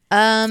lost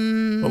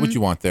what would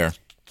you want there?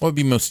 What would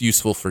be most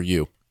useful for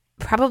you?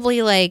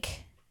 Probably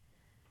like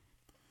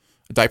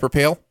a diaper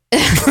pail.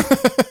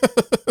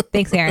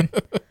 Thanks, Aaron.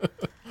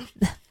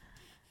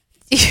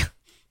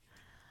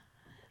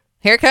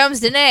 Here comes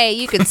Danae.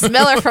 You can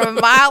smell her from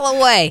a mile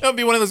away. That would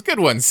be one of those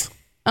good ones.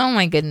 Oh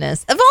my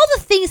goodness! Of all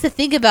the things to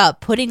think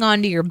about putting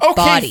onto your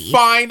body, okay,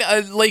 fine.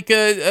 Like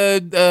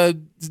a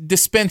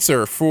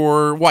dispenser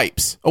for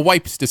wipes, a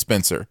wipes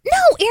dispenser. No,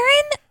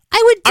 Aaron,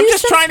 I'm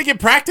just trying to get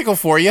practical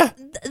for you.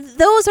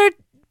 Those are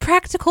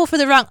practical for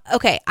the wrong.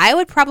 Okay, I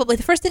would probably,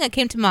 the first thing that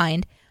came to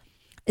mind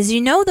is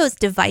those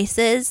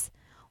devices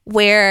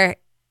where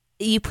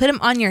you put them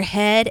on your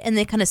head and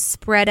they kind of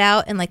spread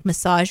out and like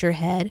massage your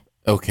head.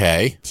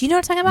 Okay. Do you know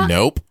what I'm talking about?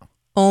 Nope.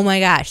 Oh my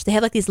gosh. They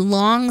have like these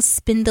long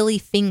spindly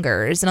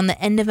fingers and on the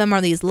end of them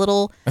are these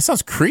little... That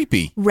sounds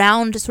creepy.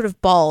 ...round sort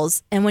of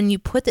balls. And when you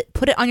put it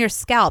on your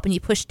scalp and you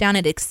push down,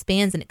 it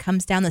expands and it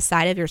comes down the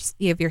side of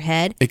your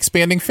head.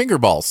 Expanding finger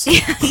balls.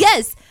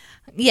 Yes.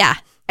 Yeah.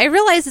 I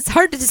realize it's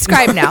hard to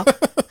describe now.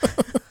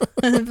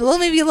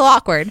 Maybe a little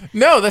awkward.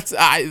 No, Liz,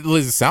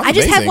 it sounds amazing. I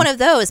just have one of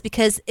those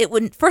because it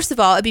would, first of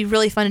all, it'd be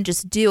really fun to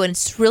just do, and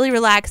it's really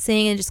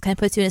relaxing and just kind of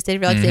puts you in a state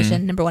of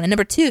relaxation, number one. And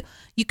number two,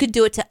 you could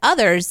do it to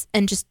others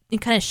and just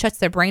it kind of shuts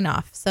their brain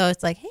off. So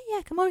it's like, hey,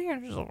 yeah, come over here.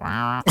 Maybe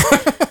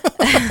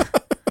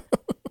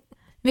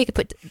you could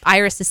put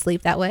Iris to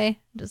sleep that way.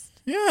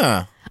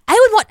 Yeah. I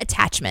would want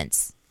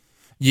attachments.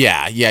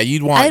 Yeah,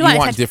 you'd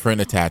want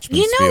different attachments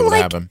to be able to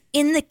have them.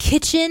 In the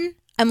kitchen,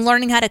 I'm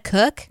learning how to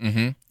cook.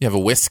 Mm-hmm. You have a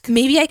whisk?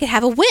 Maybe I could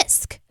have a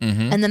whisk.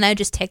 Mm-hmm. And then I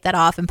just take that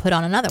off and put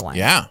on another one.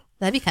 Yeah.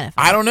 That'd be kind of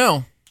fun. I don't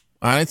know.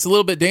 It's a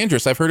little bit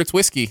dangerous. I've heard it's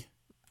whiskey.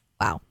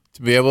 Wow.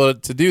 To be able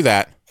to do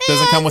that. It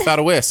doesn't come without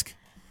a whisk.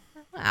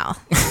 Wow.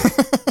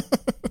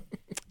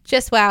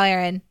 Just wow,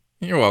 Aaron.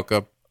 You're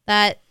welcome.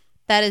 That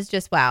is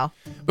just wow.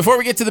 Before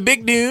we get to the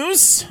big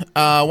news,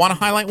 I want to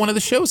highlight one of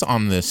the shows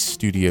on this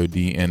Studio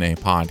DNA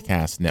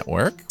podcast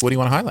network. What do you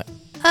want to highlight?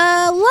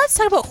 Let's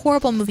talk about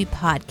Horrible Movie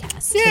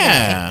Podcast.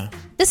 Yeah.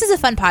 Today. This is a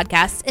fun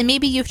podcast, and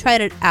maybe you've tried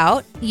it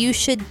out. You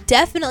should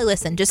definitely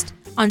listen. Just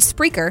on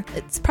Spreaker,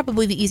 it's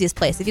probably the easiest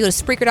place. If you go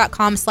to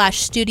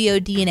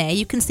Spreaker.com/StudioDNA,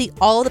 you can see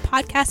all of the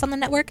podcasts on the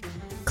network.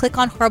 Click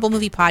on Horrible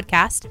Movie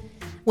Podcast.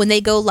 When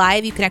they go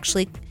live, you can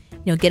actually,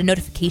 get a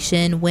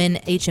notification when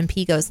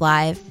HMP goes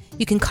live.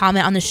 You can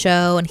comment on the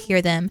show and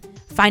hear them.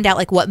 Find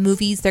out what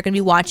movies they're going to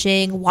be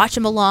watching. Watch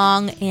them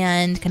along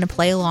and kind of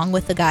play along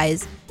with the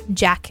guys.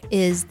 Jack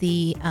is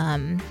the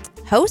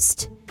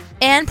host,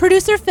 and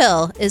producer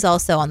Phil is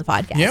also on the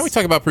podcast. Yeah, we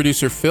talk about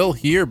producer Phil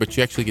here, but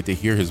you actually get to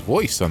hear his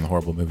voice on the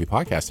Horrible Movie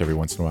Podcast every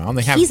once in a while. And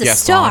they have He's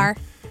guests a star. on,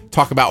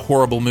 talk about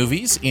horrible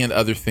movies and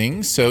other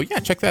things. So yeah,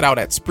 check that out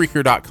at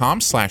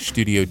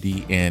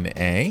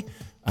Spreaker.com/StudioDNA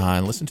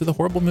and listen to the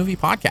Horrible Movie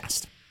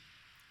Podcast.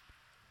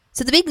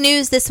 So the big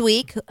news this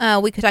week,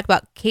 we could talk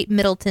about Kate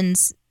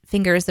Middleton's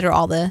fingers that are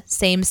all the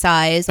same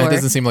size. That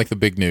doesn't seem like the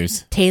big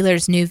news.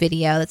 Taylor's new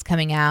video that's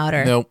coming out,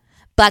 or nope.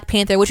 Black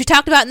Panther, which we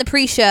talked about in the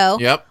pre-show.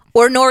 Yep.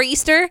 Or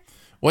Nor'easter.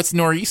 What's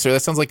nor'easter?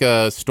 That sounds like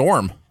a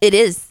storm. It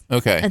is.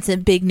 Okay. That's a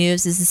big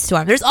news. Is a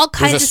storm. There's all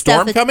kinds of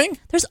stuff. There's a storm coming?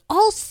 There's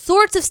all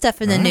sorts of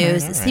stuff in the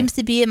news. It seems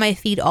to be in my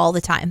feed all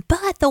the time.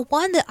 But the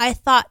one that I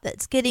thought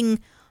that's getting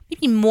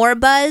maybe more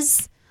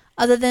buzz,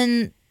 other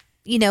than,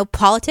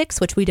 politics,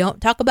 which we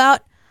don't talk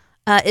about,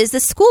 is the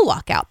school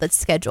walkout that's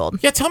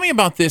scheduled. Yeah, tell me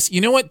about this.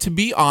 You know what? To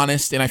be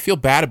honest, and I feel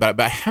bad about it,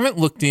 but I haven't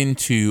looked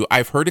into.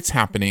 I've heard it's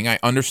happening. I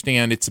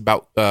understand it's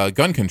about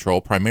gun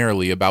control,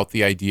 primarily about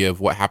the idea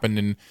of what happened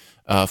in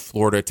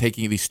Florida,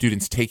 taking these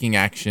students taking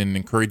action,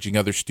 encouraging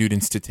other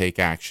students to take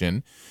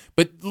action.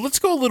 But let's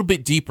go a little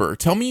bit deeper.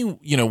 Tell me,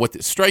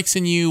 what strikes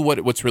in you,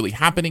 what's really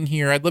happening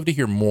here. I'd love to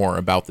hear more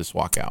about this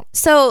walkout.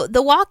 So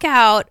the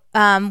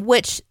walkout,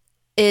 which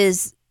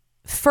is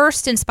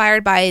first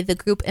inspired by the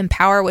group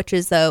Empower, which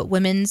is a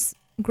women's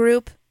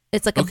group.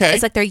 It's like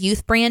it's like their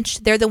youth branch.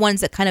 They're the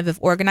ones that kind of have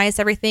organized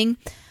everything.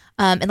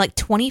 And like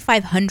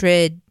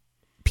 2,500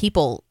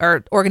 people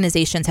or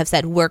organizations have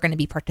said we're going to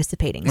be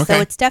participating. Okay. So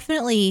it's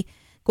definitely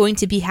going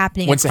to be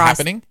happening. When's it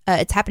happening?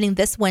 It's happening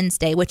this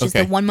Wednesday, which is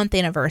the 1 month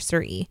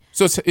anniversary.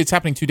 So it's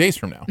happening 2 days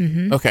from now.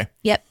 Mm-hmm. Okay.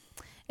 Yep.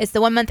 It's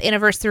the 1 month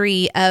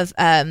anniversary of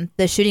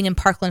the shooting in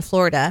Parkland,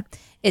 Florida.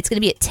 It's going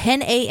to be at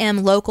 10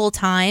 a.m. local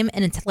time,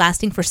 and it's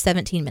lasting for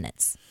 17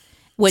 minutes.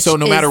 So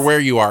no matter where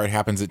you are, it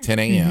happens at 10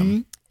 a.m. Mm-hmm.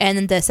 And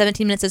then the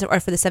 17 minutes are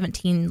for the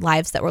 17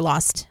 lives that were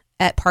lost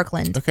at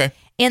Parkland. Okay.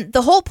 And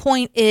the whole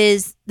point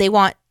is they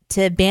want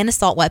to ban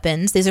assault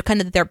weapons. These are kind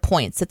of their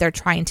points that they're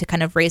trying to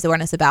kind of raise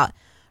awareness about.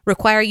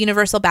 Require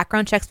universal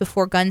background checks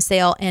before gun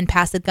sale, and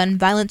pass a gun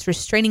violence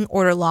restraining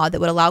order law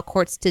that would allow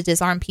courts to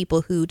disarm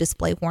people who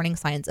display warning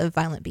signs of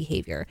violent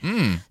behavior.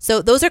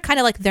 So those are kind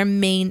of like their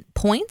main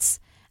points.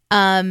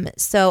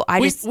 So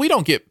we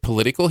don't get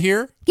political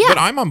here, but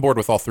I'm on board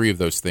with all three of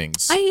those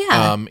things.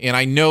 And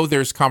I know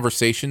there's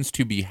conversations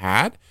to be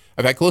had.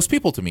 I've had close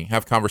people to me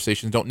have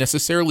conversations, don't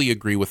necessarily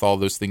agree with all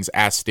those things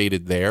as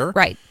stated there.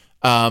 Right.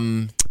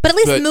 But at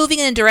least moving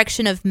in a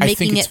direction of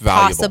making it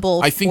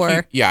possible. I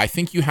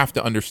think you have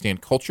to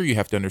understand culture. You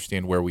have to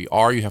understand where we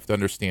are. You have to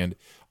understand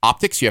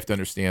optics. You have to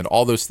understand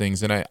all those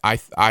things. And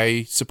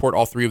I support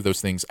all three of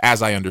those things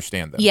as I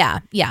understand them.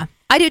 Yeah.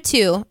 I do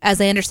too, as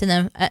I understand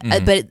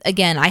them. But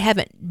again, I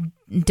haven't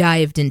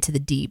dived into the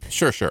deep.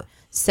 Sure.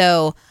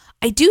 So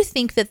I do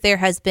think that there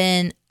has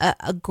been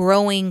a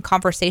growing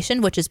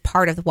conversation, which is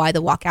part of why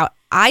the walkout,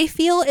 I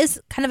feel,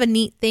 is kind of a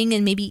neat thing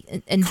and maybe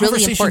and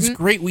really important. Conversation's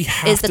great. We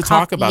have to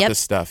talk about this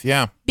stuff.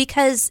 Yeah.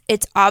 Because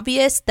it's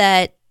obvious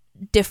that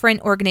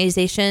different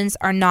organizations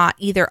are not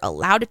either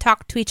allowed to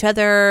talk to each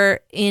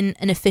other in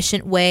an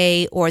efficient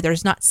way, or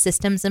there's not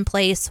systems in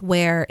place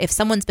where if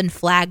someone's been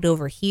flagged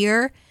over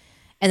here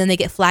and then they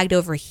get flagged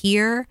over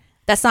here,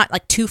 that's not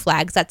like two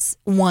flags. That's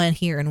one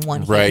here and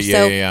one here. Right,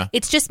 yeah.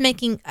 It's just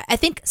making, I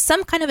think,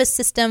 some kind of a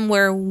system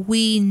where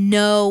we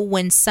know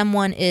when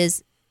someone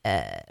is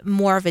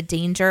more of a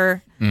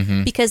danger,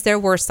 because there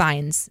were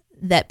signs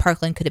that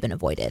Parkland could have been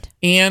avoided.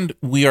 And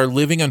we are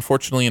living,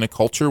 unfortunately, in a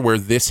culture where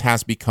this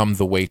has become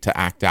the way to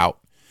act out.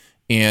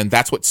 And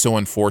that's what's so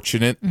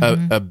unfortunate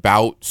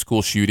about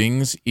school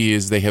shootings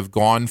is they have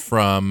gone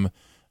from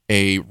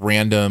a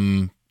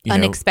random,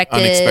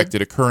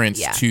 unexpected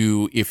occurrence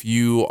to, if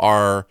you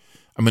are,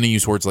 I'm going to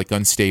use words like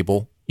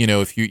unstable,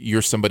 if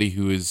you're somebody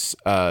who is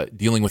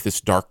dealing with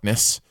this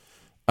darkness,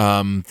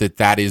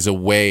 that is a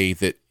way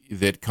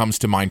that comes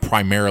to mind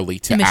primarily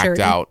to act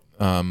out.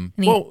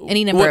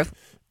 Any number of...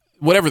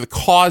 Whatever the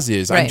cause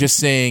is, right. I'm just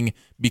saying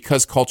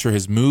because culture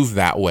has moved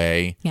that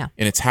way, and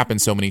it's happened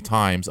so many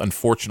times,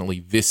 unfortunately,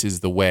 this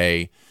is the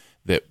way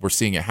that we're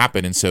seeing it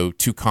happen. And so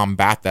to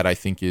combat that, I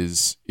think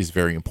is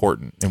very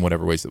important in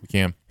whatever ways that we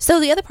can.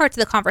 So the other parts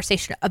of the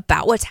conversation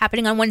about what's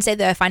happening on Wednesday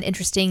that I find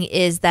interesting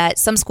is that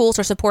some schools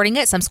are supporting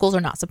it, some schools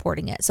are not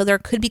supporting it. So there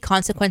could be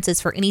consequences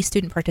for any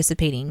student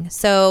participating.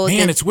 So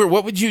it's weird.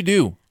 What would you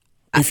do?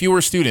 If you were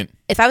a student?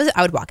 If I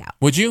would walk out.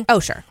 Would you? Oh,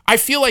 sure. I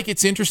feel like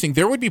it's interesting.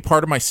 There would be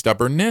part of my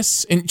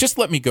stubbornness, and just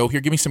let me go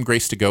here. Give me some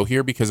grace to go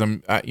here because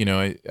I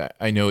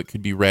know it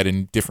could be read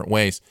in different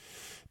ways.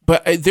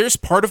 But there's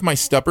part of my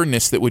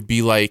stubbornness that would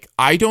be like,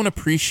 I don't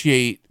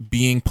appreciate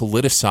being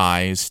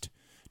politicized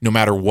no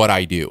matter what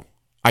I do.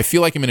 I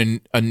feel like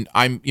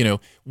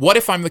what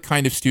if I'm the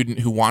kind of student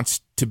who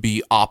wants to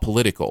be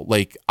apolitical?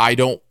 Like,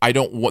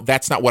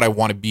 that's not what I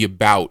want to be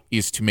about,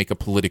 is to make a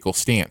political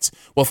stance.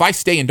 Well, if I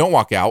stay and don't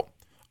walk out,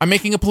 I'm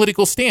making a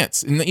political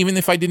stance. And even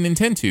if I didn't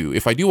intend to,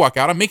 if I do walk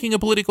out, I'm making a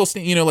political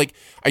stance.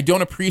 I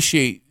don't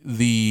appreciate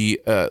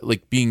the,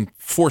 being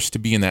forced to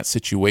be in that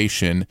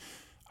situation.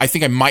 I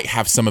think I might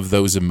have some of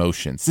those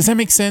emotions. Does that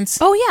make sense?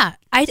 Oh, yeah.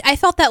 I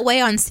felt that way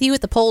on See You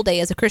at the Poll Day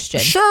as a Christian.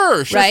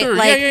 Sure.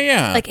 Right?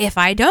 Yeah. Like, if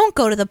I don't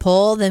go to the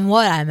poll, then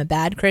what? I'm a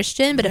bad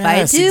Christian. But if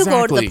I do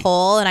go to the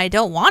poll and I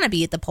don't want to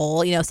be at the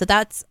poll, so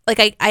that's,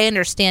 like, I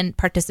understand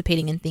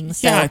participating in things.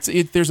 So.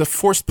 Yeah, there's a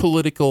forced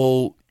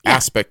political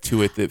aspect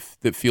to it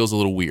that feels a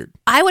little weird.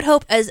 I would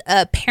hope as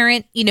a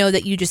parent,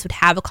 that you just would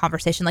have a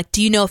conversation. Like,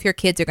 do you know if your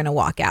kids are going to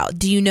walk out?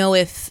 Do you know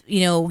if,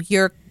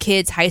 your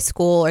kids' high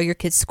school or your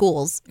kids'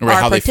 schools are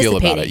how they feel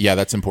about it? Yeah,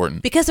 that's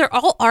important. Because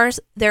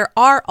there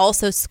are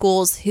also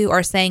schools who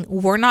are saying,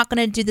 we're not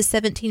going to do the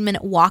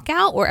 17-minute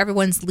walkout where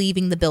everyone's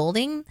leaving the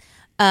building,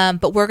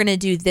 but we're going to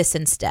do this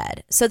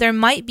instead. So there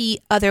might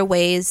be other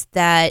ways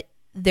that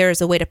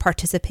there's a way to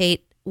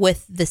participate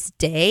with this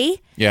day.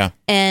 Yeah.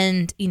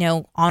 And,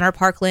 honor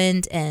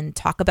Parkland and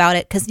talk about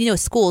it. Because,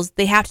 schools,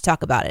 they have to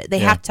talk about it. They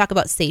have to talk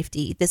about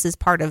safety. This is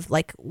part of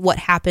like what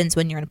happens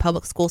when you're in a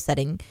public school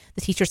setting.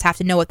 The teachers have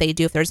to know what they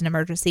do if there's an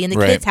emergency, and the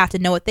kids have to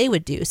know what they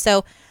would do.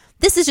 So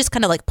this is just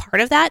kind of like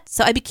part of that.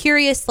 So I'd be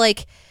curious,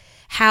 like,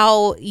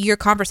 how your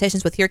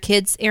conversations with your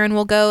kids, Aaron,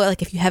 will go.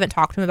 Like, if you haven't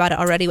talked to them about it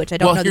already, which I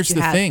don't know that you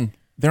have. Well, here's the thing.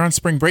 They're on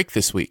spring break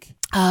this week.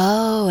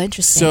 Oh,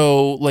 interesting.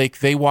 So, like,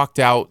 they walked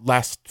out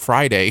last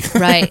Friday.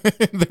 Right.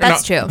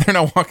 That's true. They're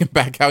not walking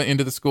back out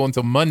into the school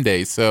until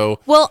Monday. So,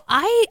 well,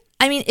 I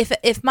mean,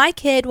 if my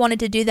kid wanted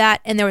to do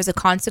that and there was a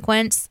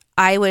consequence,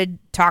 I would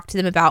talk to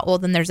them about, well,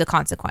 then there's a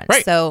consequence.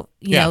 Right. So,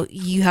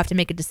 you have to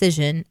make a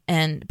decision.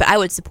 But I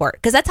would support,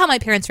 because that's how my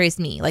parents raised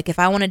me. Like, if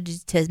I wanted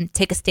to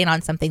take a stand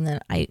on something, then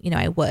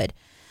I would.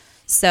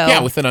 So,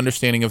 yeah, with an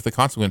understanding of the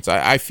consequence.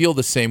 I feel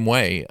the same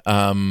way.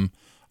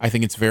 I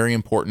think it's very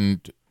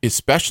important,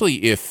 especially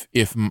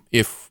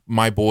if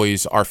my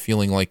boys are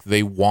feeling like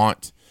they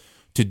want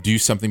to do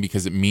something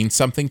because it means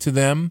something to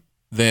them,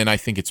 then I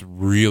think it's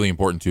really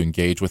important to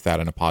engage with that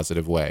in a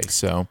positive way.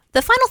 So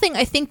the final thing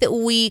I think that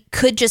we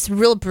could just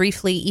real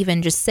briefly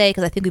even just say,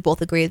 because I think we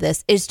both agree with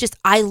this, is just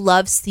I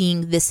love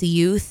seeing this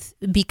youth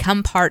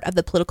become part of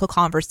the political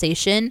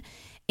conversation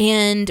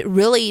and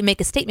really make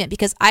a statement,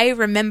 because I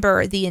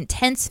remember the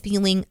intense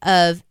feeling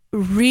of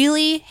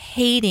really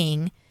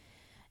hating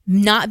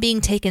not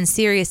being taken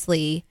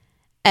seriously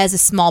as a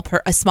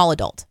small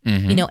adult,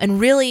 and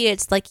really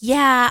it's like,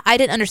 I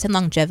didn't understand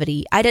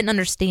longevity. I didn't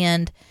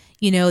understand,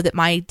 that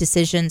my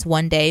decisions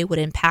one day would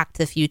impact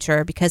the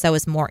future because I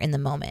was more in the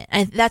moment.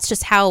 And that's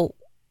just how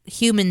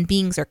human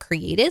beings are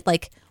created.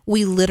 Like,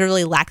 we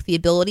literally lack the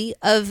ability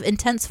of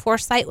intense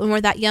foresight when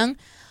we're that young.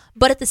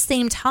 But at the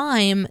same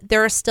time,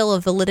 there is still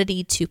a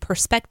validity to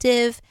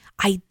perspective,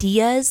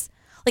 ideas.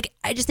 Like,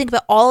 I just think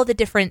about all of the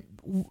different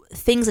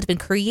things that have been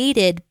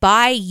created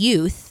by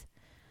youth,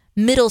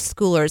 middle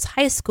schoolers,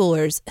 high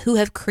schoolers, who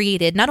have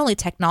created not only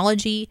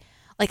technology.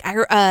 Like,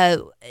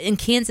 in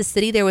Kansas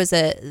City, there was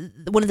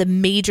one of the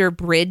major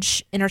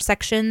bridge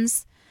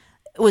intersections.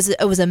 It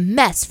was a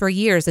mess for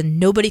years, and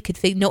no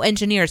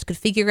engineers could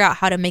figure out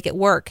how to make it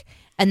work.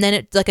 And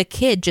then a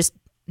kid just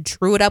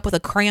drew it up with a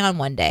crayon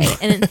one day.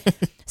 And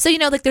so,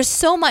 like, there's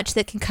so much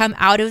that can come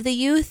out of the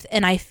youth,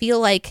 and I feel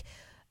like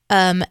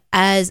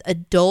as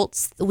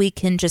adults, we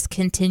can just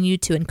continue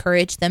to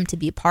encourage them to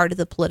be part of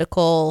the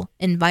political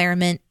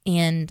environment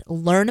and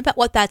learn about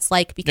what that's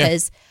like,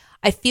 because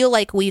I feel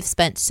like we've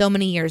spent so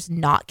many years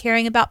not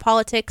caring about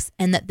politics,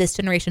 and that this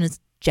generation is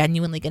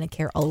genuinely going to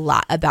care a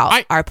lot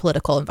about our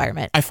political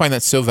environment. I find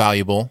that so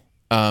valuable.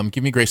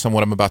 Give me grace on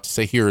what I'm about to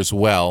say here as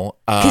well.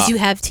 Because you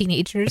have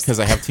teenagers. Because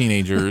I have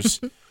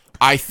teenagers.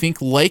 I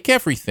think, like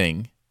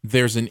everything,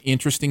 there's an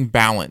interesting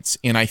balance,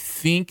 and I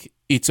think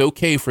it's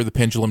okay for the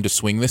pendulum to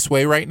swing this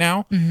way right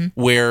now,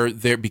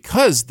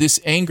 because this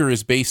anger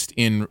is based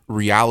in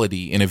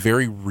reality, in a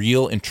very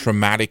real and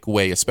traumatic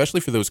way, especially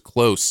for those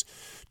close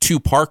to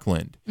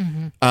Parkland.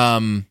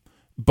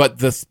 But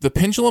the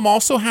pendulum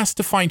also has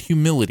to find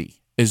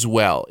humility as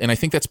well, and I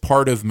think that's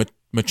part of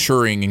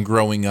maturing and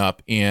growing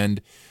up. And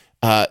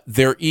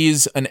there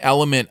is an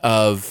element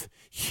of,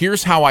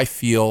 here's how I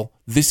feel.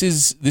 This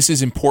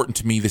is important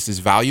to me. This is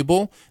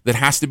valuable. That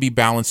has to be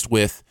balanced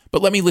with,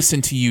 but let me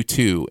listen to you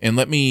too, and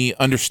let me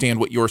understand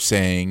what you're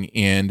saying,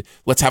 and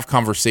let's have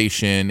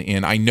conversation.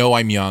 And I know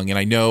I'm young, and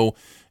I know,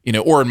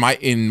 or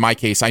in my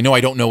case, I know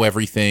I don't know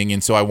everything,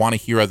 and so I want to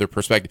hear other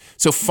perspectives.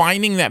 So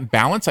finding that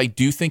balance, I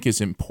do think,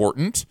 is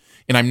important.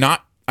 And I'm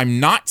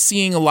not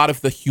seeing a lot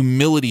of the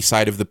humility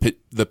side of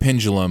the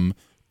pendulum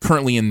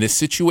currently in this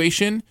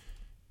situation.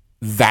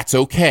 That's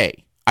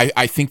okay.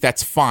 I think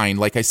that's fine.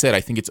 Like I said,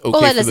 I think it's okay.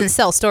 Well, that doesn't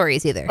sell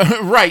stories either.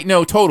 Right.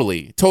 No,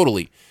 totally.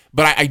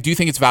 But I do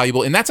think it's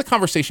valuable. And that's a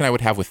conversation I would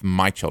have with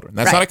my children.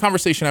 That's not a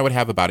conversation I would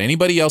have about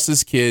anybody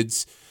else's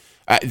kids.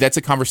 That's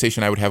a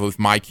conversation I would have with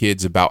my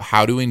kids about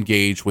how to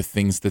engage with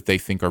things that they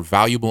think are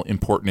valuable,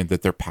 important, and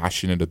that they're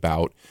passionate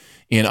about,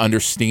 and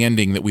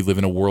understanding that we live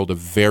in a world of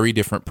very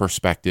different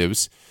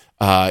perspectives.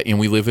 And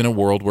we live in a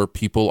world where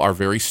people are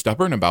very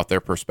stubborn about their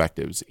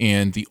perspectives.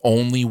 And the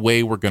only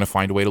way we're going to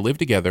find a way to live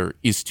together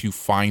is to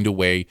find a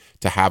way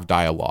to have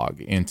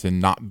dialogue and to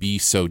not be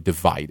so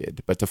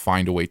divided, but to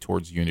find a way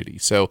towards unity.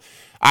 So,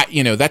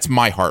 that's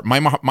my heart.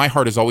 My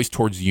heart is always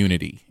towards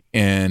unity.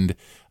 And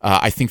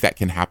I think that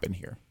can happen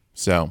here.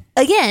 So,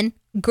 again,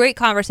 great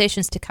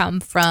conversations to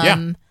come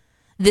from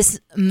this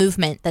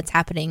movement that's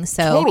happening.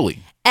 So totally.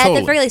 At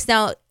the very least,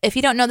 now, if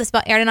you don't know this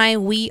about Aaron and I,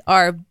 we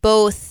are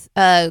both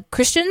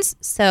Christians.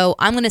 So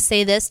I'm going to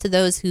say this to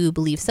those who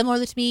believe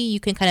similarly to me. You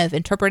can kind of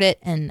interpret it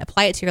and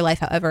apply it to your life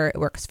however it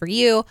works for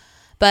you.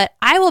 But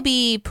I will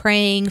be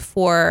praying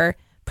for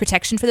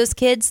protection for those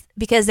kids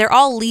because they're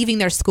all leaving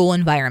their school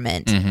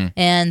environment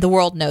and the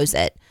world knows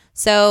it.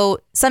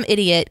 So some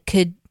idiot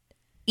could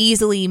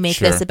easily make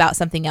this about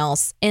something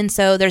else. And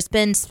so there's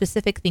been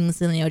specific things,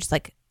 just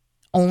like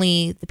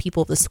only the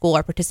people of the school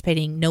are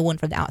participating. No one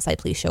from the outside,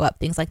 please show up,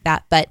 things like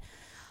that. But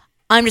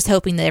I'm just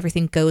hoping that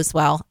everything goes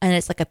well. And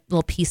it's like a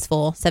little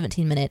peaceful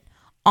 17-minute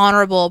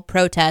honorable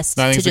protest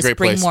to just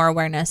bring more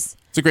awareness.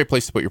 It's a great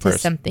place to put your prayers.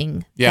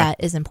 Something that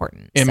is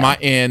important.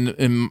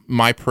 In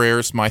my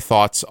prayers, my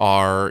thoughts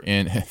are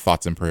in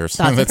thoughts and prayers.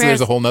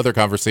 There's a whole nother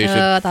conversation.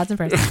 Thoughts and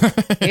prayers.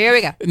 Here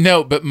we go.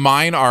 No, but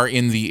mine are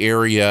in the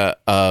area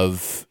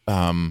of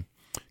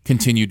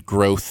continued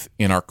growth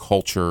in our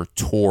culture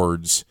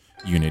towards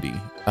unity,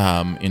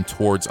 and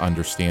towards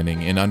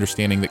understanding, and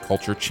understanding that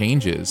culture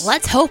changes.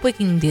 Let's hope we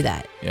can do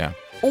that. Yeah.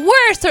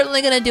 We're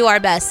certainly going to do our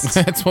best.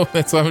 That's what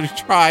we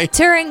try.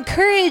 To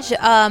encourage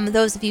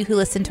those of you who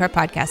listen to our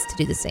podcast to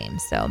do the same.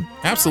 So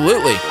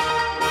absolutely.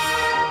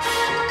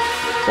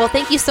 Well,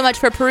 thank you so much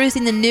for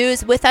perusing the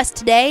news with us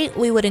today.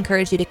 We would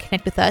encourage you to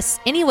connect with us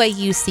any way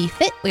you see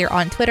fit. We are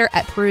on Twitter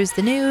at Peruse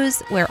the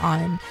News. We're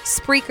on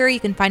Spreaker. You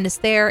can find us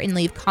there and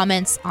leave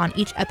comments on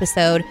each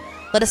episode.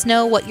 Let us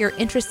know what you're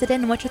interested in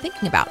and what you're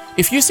thinking about.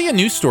 If you see a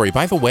news story,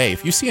 by the way,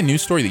 if you see a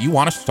news story that you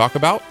want us to talk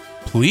about,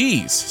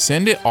 please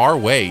send it our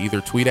way.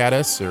 Either tweet at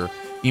us or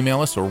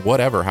email us or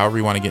whatever. However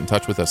you want to get in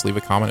touch with us, leave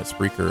a comment at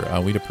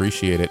Spreaker. We'd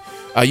appreciate it.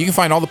 You can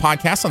find all the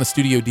podcasts on the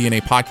Studio DNA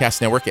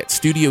Podcast Network at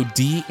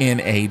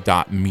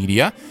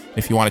studiodna.media.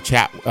 If you want to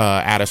chat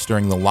at us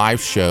during the live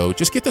show,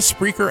 just get the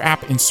Spreaker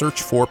app and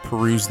search for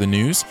Peruse the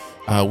News.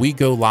 We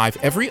go live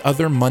every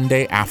other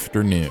Monday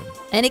afternoon.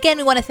 And again,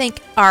 we want to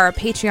thank our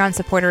Patreon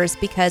supporters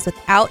because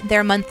without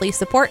their monthly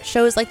support,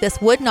 shows like this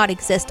would not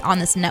exist on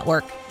this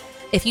network.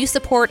 If you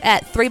support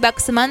at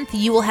 $3 a month,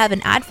 you will have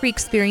an ad-free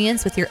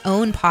experience with your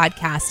own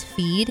podcast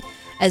feed,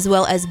 as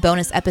well as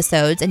bonus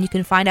episodes. And you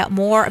can find out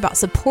more about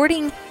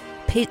supporting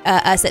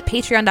us at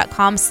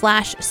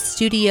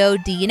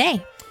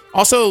patreon.com/studiodna.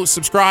 Also,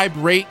 subscribe,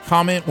 rate,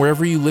 comment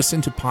wherever you listen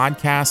to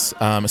podcasts,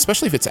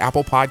 especially if it's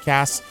Apple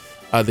Podcasts.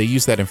 They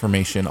use that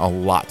information a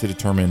lot to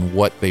determine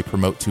what they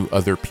promote to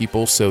other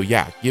people. So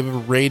yeah, give a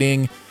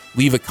rating,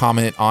 leave a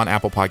comment on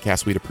Apple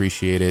Podcasts. We'd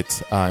appreciate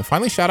it. And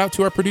finally, shout out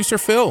to our producer,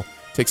 Phil.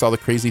 Takes all the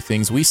crazy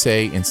things we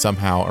say and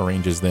somehow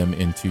arranges them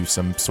into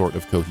some sort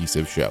of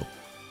cohesive show.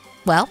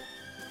 Well.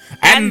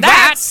 And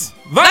that's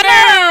the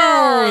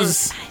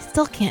news! I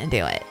still can't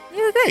do it.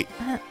 You were great.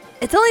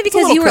 It's only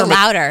because you were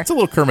louder. It's a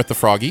little Kermit the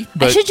Froggy.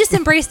 But I should just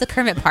embrace the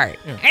Kermit part.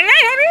 Yeah.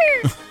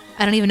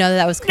 I don't even know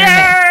that was Kermit.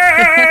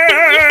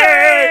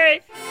 Yay!